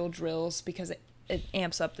monkey in the middle drills because it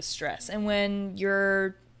amps up the stress. And when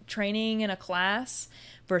you're training in a class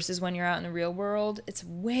versus when you're out in the real world, it's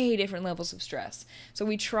way different levels of stress. So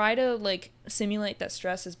we try to like simulate that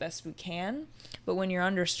stress as best we can, but when you're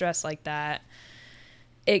under stress like that,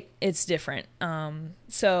 it's different.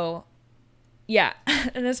 So yeah.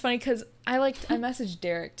 And it's funny because I messaged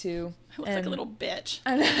Derek too. I look like a little bitch.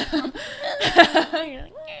 I know. You're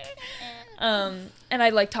like, and I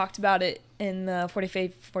like talked about it in the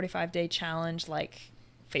 45 day challenge, like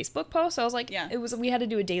Facebook post. I was like, we had to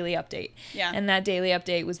do a daily update. Yeah. And that daily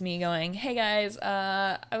update was me going, hey guys,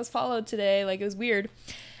 I was followed today. Like, it was weird.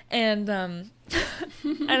 And and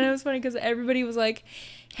it was funny because everybody was like,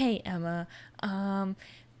 hey Emma,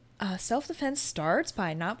 self-defense starts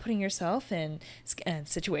by not putting yourself in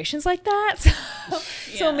situations like that.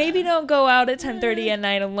 So maybe don't go out at 10:30 at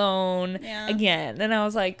night alone again. And I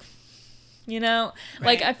was like, you know,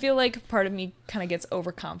 like, I feel like part of me kind of gets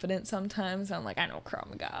overconfident sometimes. I'm like, I know Krav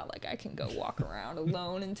Maga, like, I can go walk around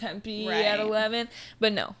alone in Tempe at 11.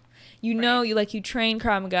 But no, you know, you train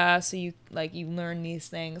Krav Maga, so you learn these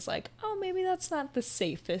things, like, oh, maybe that's not the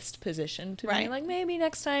safest position to be. Like, maybe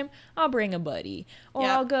next time I'll bring a buddy, or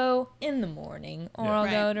I'll go in the morning, or I'll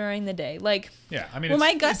go during the day. Like, I mean,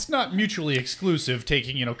 it's not mutually exclusive,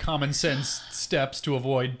 taking, common sense steps to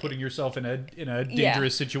avoid putting yourself in a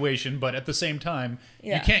dangerous situation, but at the same time,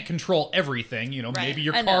 you can't control everything. Maybe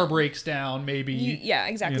your car breaks down, maybe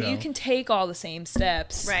exactly. You can take all the same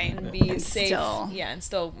steps and be safe, and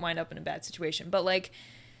still wind up in a bad situation. But like,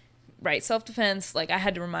 self-defense, like, I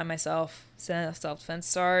had to remind myself, self-defense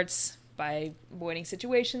starts by avoiding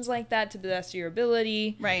situations like that to the best of your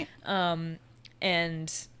ability. And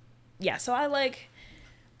so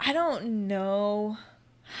I don't know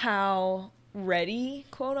how ready,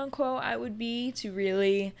 quote unquote, I would be to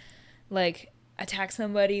really like attack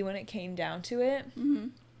somebody when it came down to it.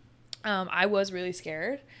 I was really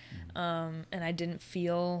scared, and I didn't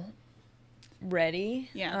feel ready.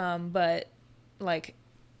 But like,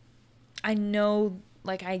 I know,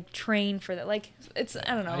 like, I train for that. Like, it's,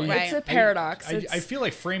 I don't know, it's a paradox. I feel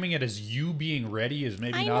like framing it as you being ready is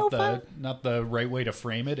maybe not the right way to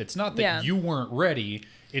frame it. It's not that you weren't ready.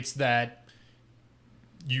 It's that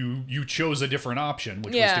you chose a different option,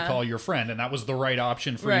 which was to call your friend, and that was the right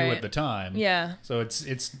option for you at the time. So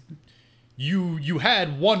it's you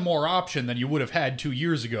had one more option than you would have had 2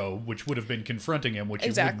 years ago, which would have been confronting him, which you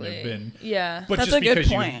wouldn't have been. But that's a good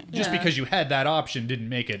point. Because you had that option didn't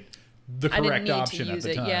make it the correct option at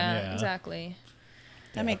the time. Exactly.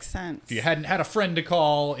 That makes sense. If you hadn't had a friend to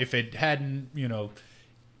call, if it hadn't,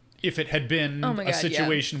 if it had been a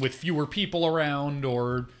situation with fewer people around,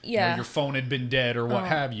 or your phone had been dead or what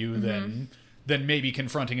have you, then maybe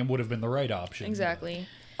confronting him would have been the right option. Exactly.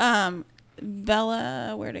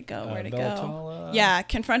 Bella, where'd it go? Bellatala. Yeah,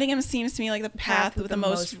 confronting him seems to me like the path with the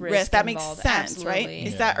most risk. That makes sense,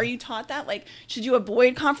 absolutely. right? Are you taught that? Like, should you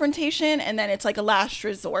avoid confrontation and then it's like a last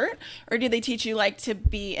resort? Or do they teach you like to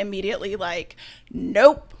be immediately like,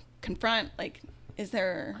 nope, confront? Like, is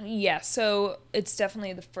there... Yeah, so it's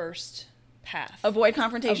definitely the first path. Avoid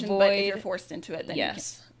confrontation, but if you're forced into it, then you can.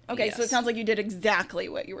 Okay, yes. so it sounds like you did exactly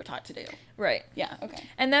what you were taught to do. Right. Yeah, okay.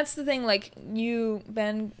 And that's the thing, like,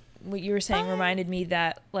 Ben, what you were saying reminded me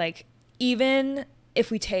that, like, even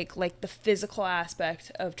if we take, like, the physical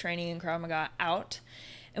aspect of training in Krav Maga out,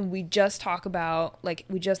 and we just talk about, like,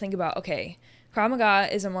 we just think about, okay, Krav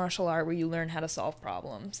Maga is a martial art where you learn how to solve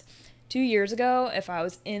problems. 2 years ago, if I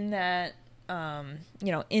was in that,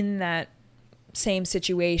 in that same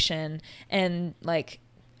situation, and, like,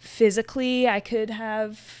 physically I could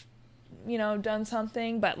have, done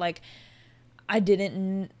something, but, like, I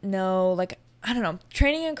didn't know, like, I don't know,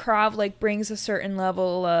 training in Krav, like, brings a certain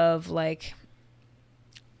level of, like,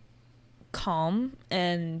 calm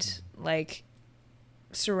and, like,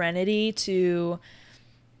 serenity to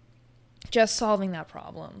just solving that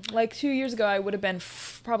problem. Like, 2 years ago, I would have been,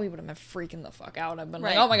 probably would have been freaking the fuck out. I've been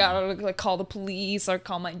like, oh my God, I would, like, call the police or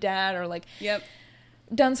call my dad or, like,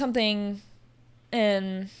 done something,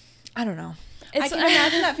 and I don't know. I can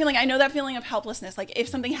imagine that feeling. I know that feeling of helplessness. Like, if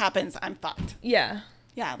something happens, I'm fucked. Yeah.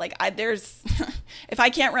 Yeah, like if I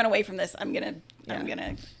can't run away from this, I'm gonna.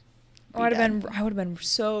 I would have been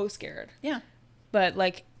so scared. Yeah, but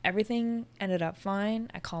like everything ended up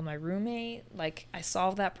fine. I called my roommate. Like, I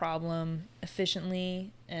solved that problem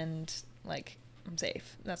efficiently, and like I'm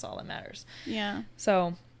safe. That's all that matters. Yeah.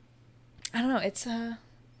 So I don't know. It's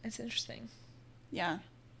interesting. Yeah,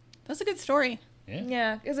 that's a good story.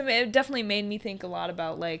 Yeah, because it definitely made me think a lot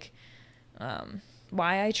about like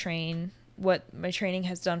why I train, what my training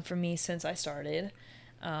has done for me since I started,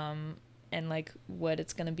 and like what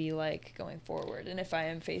it's going to be like going forward. And if I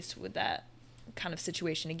am faced with that kind of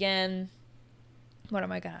situation again, what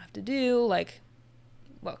am I going to have to do? Like,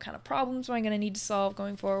 what kind of problems am I going to need to solve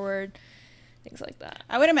going forward? Things like that.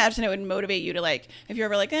 I would imagine it would motivate you to, like, if you're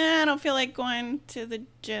ever like, I don't feel like going to the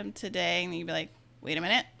gym today, and you'd be like, wait a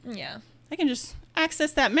minute. Yeah. I can just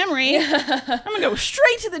access that memory. I'm going to go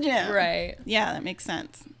straight to the gym. Right. Yeah, that makes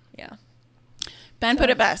sense. Yeah. Ben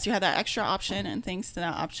put it best. You had that extra option, and thanks to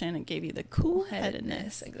that option, it gave you the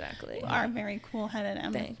cool-headedness. Exactly. You are very cool-headed,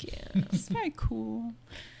 Emma. Thank you. It's very cool.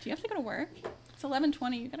 Do you have to go to work? It's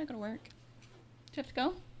 11:20. You gotta go to work. Do you have to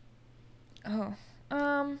go? Oh.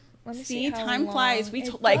 Let me see. Time flies.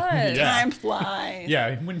 Time flies.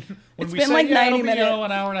 Yeah. When it's we been say, like 90 minutes.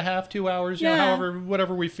 An hour and a half, 2 hours, however,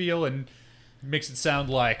 whatever we feel, and makes it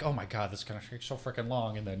sound like, oh my God, this is gonna take so freaking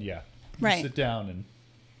long, and then you sit down and.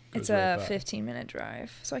 It's a 15-minute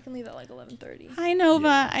drive, so I can leave at like 11:30. Hi, Nova.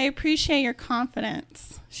 Yeah. I appreciate your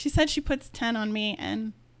confidence. She said she puts 10 on me,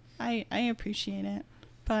 and I appreciate it,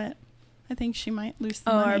 but I think she might lose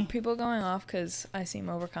the money. Are people going off because I seem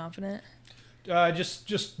overconfident?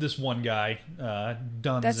 Just this one guy,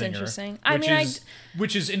 Dunzinger. That's interesting.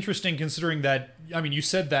 Which is interesting considering that, you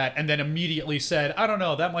said that and then immediately said, I don't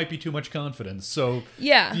know, that might be too much confidence. So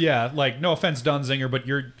yeah, like, no offense, Dunzinger, but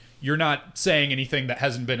you're not saying anything that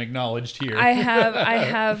hasn't been acknowledged here. I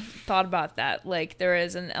have thought about that. Like, there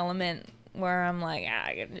is an element where I'm like,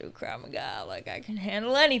 I can do Krav Maga, like I can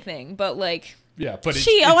handle anything, but like, yeah, but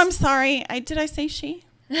I'm sorry. Did I say she?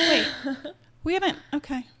 Wait, we haven't.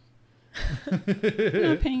 Okay. I'm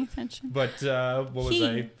not paying attention. But what was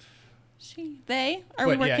I? She, they are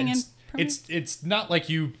working in. It's not like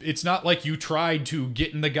you tried to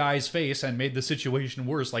get in the guy's face and made the situation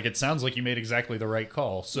worse. Like, it sounds like you made exactly the right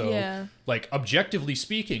call. So, like, objectively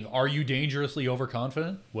speaking, are you dangerously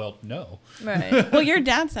overconfident? Well, no. Right. Well, your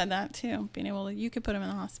dad said that too. You could put him in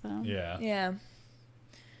the hospital. Yeah. Yeah.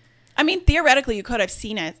 I mean, theoretically, you could. I've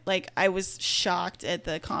seen it. Like, I was shocked at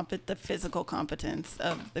the physical competence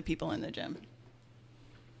of the people in the gym.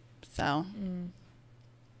 So.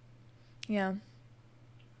 Yeah.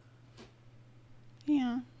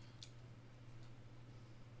 Yeah.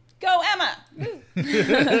 Go, Emma!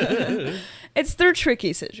 It's their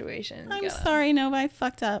tricky situation. I'm sorry, Nova. I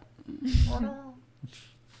fucked up.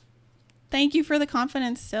 Thank you for the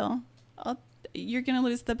confidence still. You're going to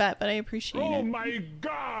lose the bet, but I appreciate it. Oh, my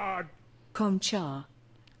God! Concha.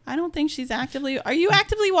 I don't think she's actively. Are you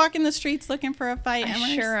actively walking the streets looking for a fight, I'm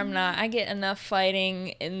Emma? sure I'm not. I get enough fighting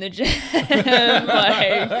in the gym,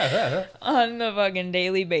 like, on the fucking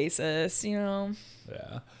daily basis, you know?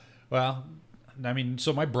 Yeah. Well, I mean,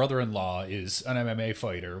 so my brother-in-law is an MMA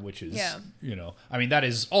fighter, which is, you know, I mean, that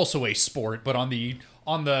is also a sport, but on the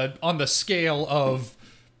scale of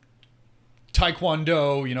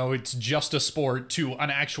Taekwondo, you know, it's just a sport, to an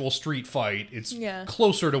actual street fight, it's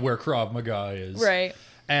closer to where Krav Maga is. Right.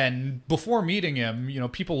 And before meeting him, you know,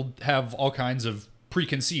 people have all kinds of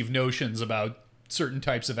preconceived notions about certain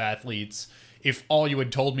types of athletes. If all you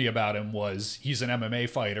had told me about him was he's an MMA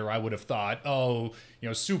fighter, I would have thought, oh, you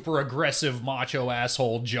know, super aggressive, macho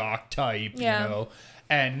asshole jock type, you know.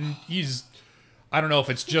 And he's, I don't know if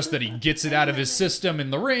it's just that he gets it out of his system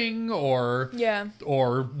in the ring or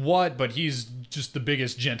what, but he's just the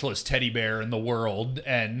biggest, gentlest teddy bear in the world.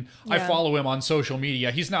 And I follow him on social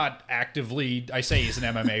media. He's not actively, I say he's an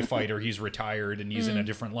MMA fighter. He's retired and he's in a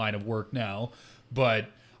different line of work now. But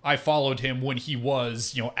I followed him when he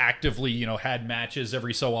was, you know, actively, you know, had matches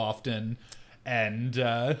every so often. And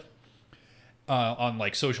on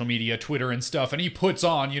like social media, Twitter and stuff, and he puts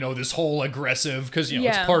on, you know, this whole aggressive, because, you know,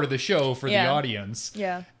 it's part of the show for the audience.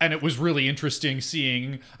 Yeah. And it was really interesting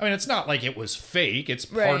seeing, I mean, it's not like it was fake, it's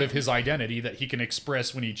part of his identity that he can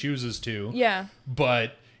express when he chooses to. Yeah.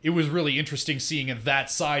 But it was really interesting seeing that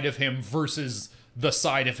side of him versus the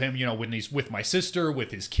side of him, you know, when he's with my sister,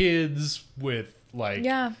 with his kids, with like,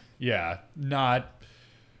 not,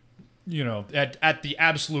 you know, at the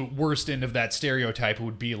absolute worst end of that stereotype, it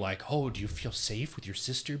would be like, oh, do you feel safe with your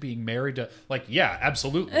sister being married to, like, yeah,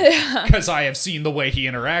 absolutely. Because I have seen the way he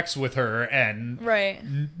interacts with her, and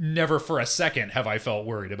never for a second have I felt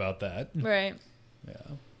worried about that. Right.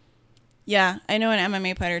 Yeah. Yeah, I know an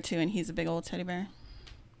MMA fighter too, and he's a big old teddy bear.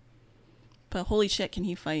 But holy shit, can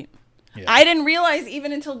he fight? Yeah. I didn't realize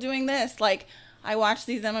even until doing this. Like, I watch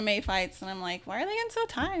these MMA fights, and I'm like, why are they getting so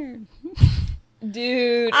tired?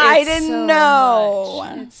 Dude, I didn't know.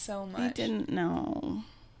 It's so much. I didn't know.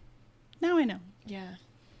 Now I know. Yeah.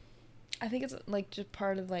 I think it's like just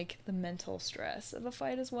part of like the mental stress of a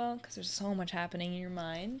fight as well, because there's so much happening in your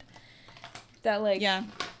mind that like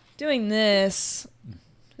doing this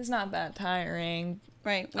is not that tiring,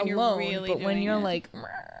 right? When alone, you're really but when you're it. Like,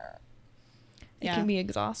 it can be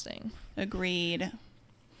exhausting. Agreed.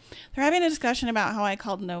 They're having a discussion about how I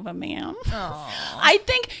called Nova ma'am. I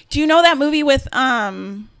think, do you know that movie with, that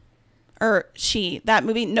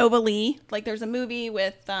movie, Nova Lee? Like, there's a movie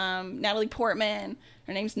with Natalie Portman.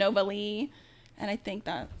 Her name's Nova Lee. And I think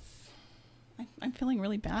that's, I'm feeling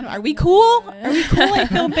really bad. Are we cool? Are we cool? I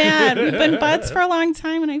feel bad. We've been buds for a long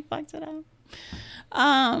time and I fucked it up.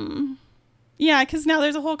 Yeah, because now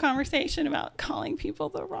there's a whole conversation about calling people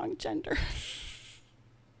the wrong gender.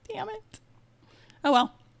 Damn it. Oh,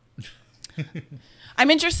 well. I'm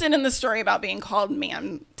interested in the story about being called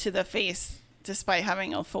ma'am to the face despite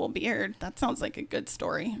having a full beard. That sounds like a good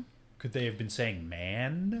story. Could they have been saying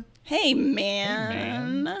man? Hey, man. Hey,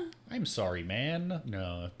 man. I'm sorry, man.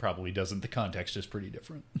 No, it probably doesn't. The context is pretty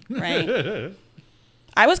different. Right.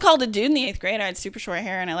 I was called a dude in the 8th grade. I had super short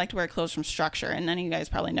hair, and I liked to wear clothes from Structure, and none of you guys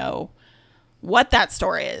probably know what that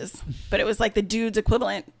story is. But it was like the dude's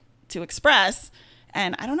equivalent to Express.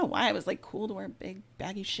 And I don't know why it was like cool to wear big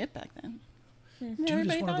baggy shit back then. Dude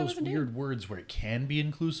is one of those weird words where it can be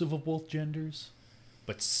inclusive of both genders,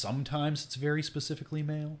 but sometimes it's very specifically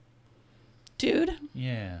male. Dude?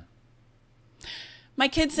 Yeah. My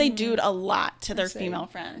kids say dude a lot to their female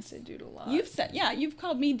friends. I say dude a lot. You've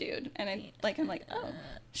called me dude. And I'm like, oh,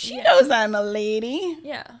 she knows I'm a lady.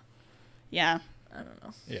 Yeah. Yeah. I don't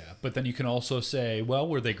know. Yeah, but then you can also say, well,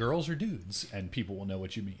 were they girls or dudes? And people will know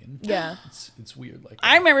what you mean. Yeah. It's weird like that.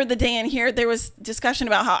 I remember the day in here, there was discussion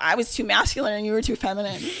about how I was too masculine and you were too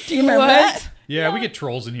feminine. Do you remember that? Yeah, we get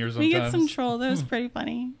trolls in here sometimes. We get some trolls. That was pretty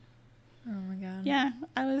funny. Oh, my God. Yeah,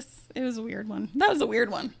 it was a weird one. That was a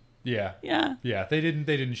weird one. Yeah. Yeah. Yeah, they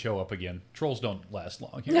didn't show up again. Trolls don't last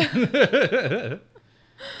long here.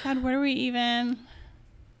 God, what are we even?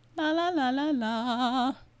 La, la, la, la,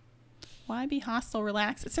 la. Why be hostile?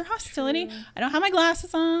 Relax. Is there hostility? True. I don't have my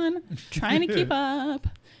glasses on. Trying to keep up.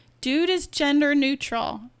 Dude is gender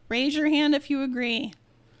neutral. Raise your hand if you agree.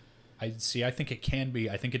 I think it can be.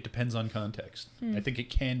 I think it depends on context. I think it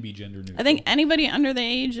can be gender neutral. I think anybody under the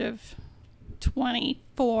age of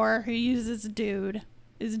 24 who uses dude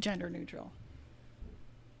is gender neutral.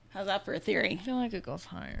 How's that for a theory? I feel like it goes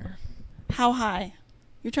higher. How high?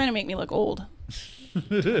 You're trying to make me look old.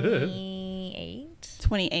 28.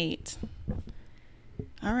 28.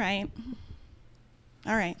 All right.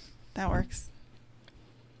 That works.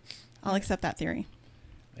 I'll accept that theory.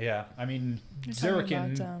 Yeah, I mean, You're talking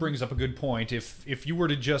Zerikin about, brings up a good point. If you were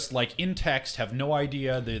to just, like, in text, have no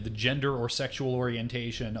idea the gender or sexual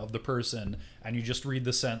orientation of the person, and you just read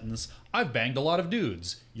the sentence, I've banged a lot of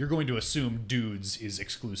dudes, you're going to assume dudes is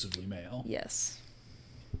exclusively male. Yes.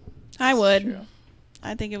 I would. True.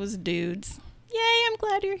 I think it was dudes. Yay, I'm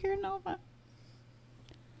glad you're here, Nova.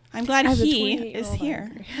 I'm glad As a he 28-year-old, is I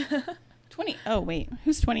here. agree. 20. Oh, wait.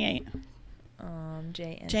 Who's 28?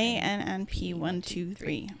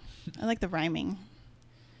 JNNP123. I like the rhyming.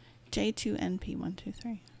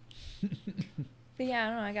 J2NP123. But yeah, I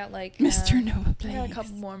don't know. I got like Mr. Nova, I got a please.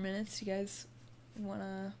 couple more minutes. You guys want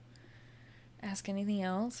to ask anything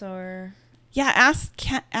else or Yeah, ask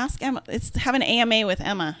Emma. It's have an AMA with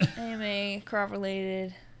Emma. AMA Krav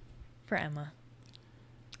related for Emma?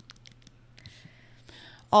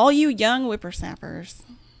 All you young whippersnappers.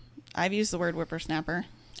 I've used the word whippersnapper.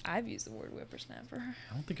 I've used the word whippersnapper.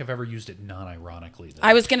 I don't think I've ever used it non-ironically, though.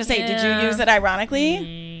 I was going to say, did you Yeah. use it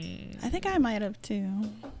ironically? I think I might have too.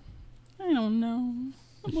 I don't know.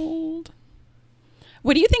 I'm old.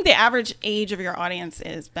 What do you think the average age of your audience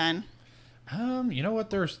is, Ben? You know what?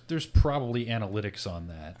 There's probably analytics on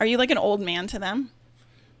that. Are you like an old man to them?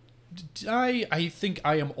 I think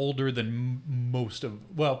I am older than most of...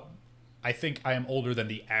 Well, I think I am older than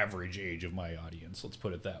the average age of my audience. Let's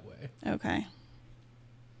put it that way. Okay.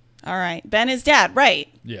 All right. Ben is dad, right?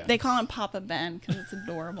 Yeah. They call him Papa Ben because it's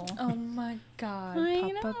adorable. Oh my God,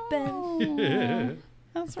 I Papa Ben. know.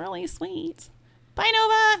 That's really sweet. Bye,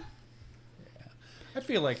 Nova. I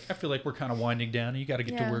feel like we're kind of winding down. You got to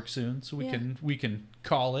get to Yeah. work soon, so we Yeah. can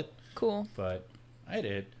call it. Cool. But I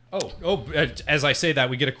did. Oh! As I say that,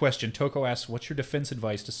 we get a question. Toko asks, "What's your defense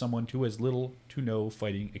advice to someone who has little to no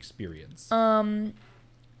fighting experience?"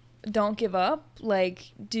 Don't give up.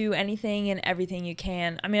 Like, do anything and everything you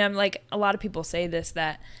can. I mean, I'm like, a lot of people say this,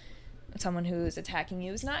 that someone who is attacking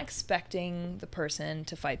you is not expecting the person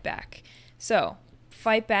to fight back. So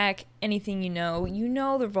fight back anything you know. You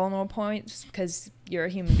know the vulnerable points because you're a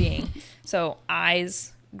human being. So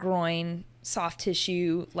eyes, groin, soft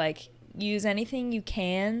tissue, like, use anything you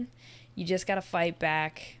can. You just got to fight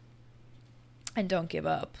back and don't give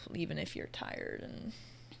up, even if you're tired and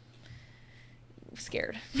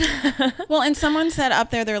scared. Well, and someone said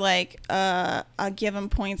up there, they're like, I'll give them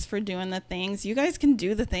points for doing the things. You guys can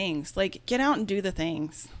do the things. Like, get out and do the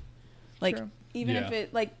things. Like, True. even if Yeah.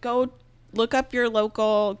 it, like, go look up your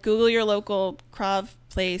local, Google your local Krav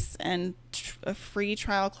place and a free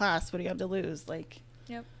trial class. What do you have to lose? Like,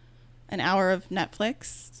 Yep. an hour of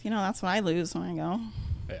Netflix. You know, that's what I lose when I go.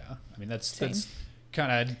 Yeah, I mean that's Same.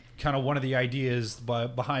 kind of one of the ideas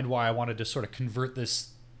behind why I wanted to sort of convert this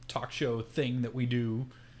talk show thing that we do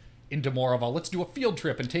into more of a let's do a field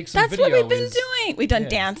trip and take some That's video. what we've been doing. We've done Yeah.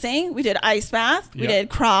 dancing. We did ice bath. We Yep. did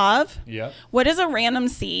Krav. Yep. What is a random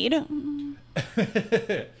seed?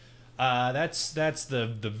 That's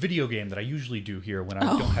the video game that I usually do here when I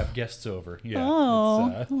don't have guests over. Yeah.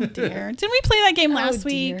 Oh, oh dear. Didn't we play that game last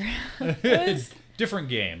week? It's, different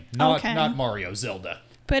game, not Okay. not Mario, Zelda.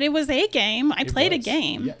 But it was a game. I It played a was.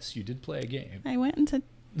 game. Yes, you did play a game. I went into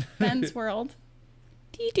Ben's world.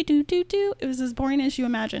 Doo-doo-doo-doo-doo. It was as boring as you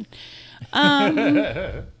imagine.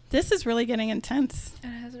 This is really getting intense.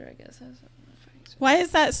 And hazard, I guess. Why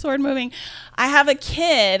is that sword moving? I have a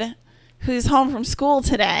kid who's home from school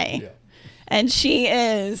today, Yeah. and she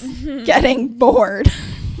is getting bored.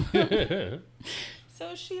 So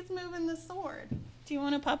she's moving the sword. Do you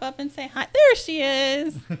want to pop up and say hi? There she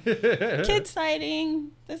is. Kid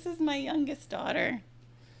sighting. This is my youngest daughter.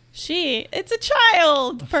 It's a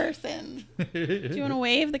child person. Do you want to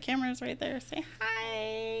wave? The camera's right there. Say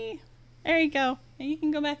hi. There you go. And you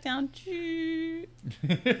can go back down.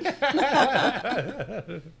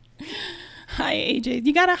 Hi, AJ.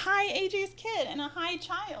 You got a hi AJ's kid and a hi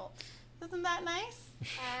child. Isn't that nice?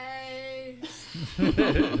 Hi.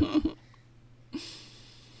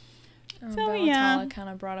 So, yeah. Tala kind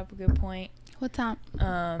of brought up a good point. What's up?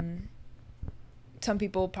 Some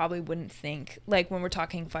people probably wouldn't think, like when we're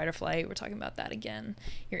talking fight or flight, we're talking about that again.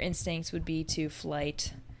 Your instincts would be to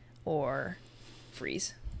flight or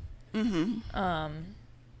freeze. Mm-hmm.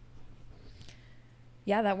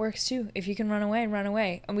 Yeah, that works too. If you can run away, run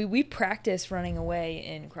away. I mean, we practice running away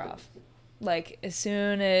in Krav. Like, as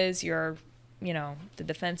soon as the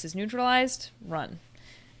defense is neutralized, run.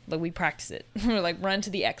 Like, we practice it. We're like, run to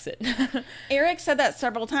the exit. Eric said that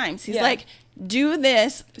several times. He's Yeah. like, do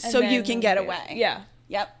this And so you then can get we'll away. Yeah.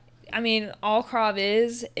 Yep. I mean, all Krav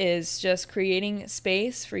is just creating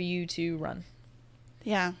space for you to run.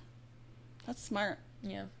 Yeah. That's smart.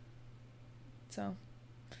 Yeah. So,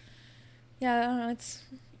 yeah, I don't know. It's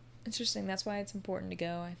interesting. That's why it's important to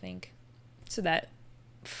go, I think. So that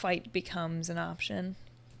fight becomes an option.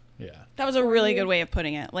 Yeah. That was a really good way of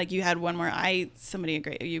putting it. Like you had one more. Somebody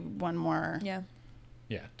agreed. You one more. Yeah.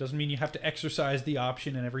 Yeah. Doesn't mean you have to exercise the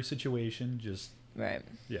option in every situation. Just Right.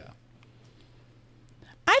 yeah.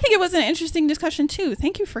 I think it was an interesting discussion too.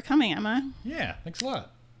 Thank you for coming, Emma. Yeah. Thanks a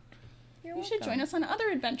lot. You should join us on other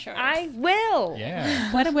adventures. I will.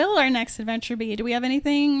 Yeah. What will our next adventure be? Do we have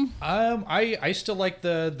anything? I still like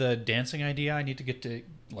the dancing idea. I need to get to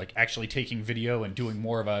like actually taking video and doing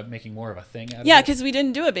making more of a thing out of Yeah, it. because we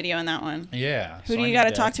didn't do a video on that one. Yeah. Who so do I you need got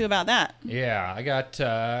to talk to about that? Yeah, I got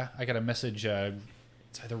a message.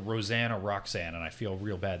 It's either Roseanne or Roxanne, and I feel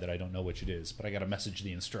real bad that I don't know which it is. But I got to message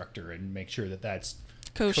the instructor and make sure that that's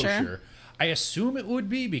kosher. I assume it would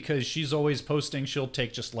be because she's always posting. She'll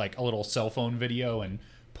take just like a little cell phone video and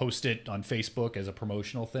post it on Facebook as a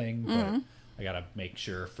promotional thing. But I got to make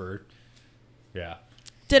sure for, yeah.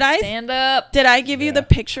 Did I Stand up. Did I give you Yeah. the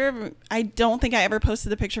picture? I don't think I ever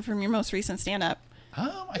posted the picture from your most recent stand up.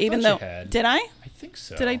 I Even thought though, you had. did I? I think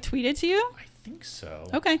so. Did I tweet it to you? I think so.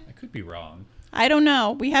 Okay. I could be wrong. I don't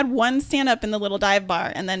know. We had one stand up in the little dive bar,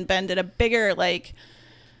 and then Ben did a bigger like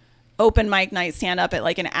open mic night stand up at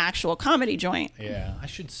like an actual comedy joint. Yeah, I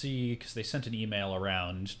should see because they sent an email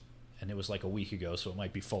around, and it was like a week ago, so it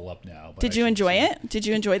might be full up now. But Did I you should enjoy see. it? Did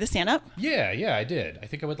you enjoy the stand up? Yeah, I did. I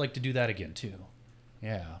think I would like to do that again too.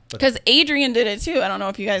 Yeah, but Because Adrian did it too. I don't know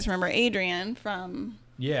if you guys remember Adrian from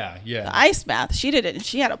yeah, the ice bath. She did it, and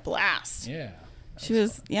she had a blast. yeah. She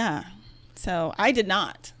was, yeah. So I did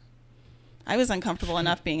not. I was uncomfortable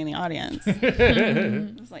enough being in the audience.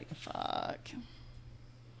 I was like, fuck.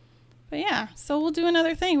 But yeah, so we'll do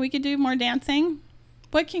another thing. We could do more dancing.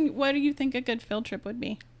 What do you think a good field trip would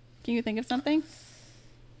be? Can you think of something?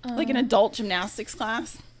 Like an adult gymnastics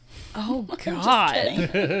class? Oh Just God.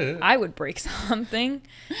 kidding. I would break something.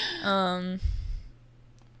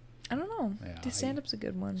 I don't know. Yeah, The stand-up's a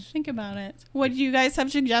good one. Think about it. What do you guys have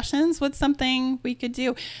suggestions? What's something we could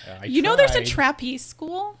do? I You know there's a tried- trapeze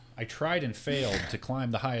school? I tried and failed to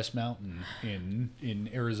climb the highest mountain in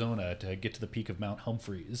Arizona to get to the peak of Mount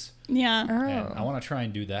Humphreys, Yeah. and I want to try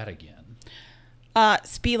and do that again.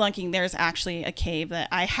 Spelunking, there's actually a cave that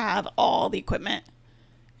I have all the equipment,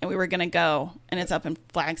 and we were gonna go, and it's up in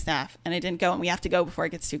Flagstaff, and I didn't go, and we have to go before it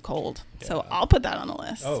gets too cold. So Yeah. I'll put that on the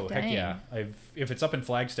list. Oh heck Dang. yeah! If it's up in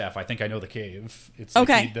Flagstaff, I think I know the cave. It's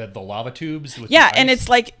Okay. like the lava tubes. With Yeah, the and ice. it's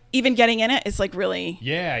like even getting in it, it's like really.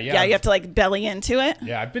 yeah. Yeah, you have to like belly into it.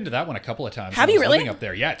 Yeah, I've been to that one a couple of times. Have when I you was really? living up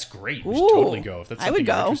there? Yeah, it's great. We Ooh, should totally go if that's I something would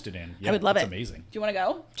you're go. interested in. Yeah, I would love it's it. amazing. Do you want to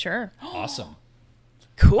go? Sure. Awesome.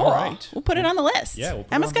 Cool. All right. We'll put it on the list. Yeah, we'll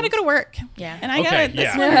put it Emma's on got to the go to work. Yeah. And I Okay. got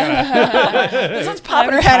this Yeah. one. This one's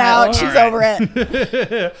popping her I'm head out. tired. She's All right.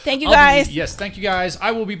 over it. Thank you I'll guys. yes, thank you guys.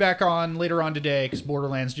 I will be back on later on today because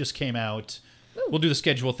Borderlands just came out. We'll do the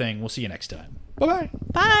schedule thing. We'll see you next time. Bye bye.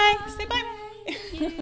 Bye. Say bye, Mom.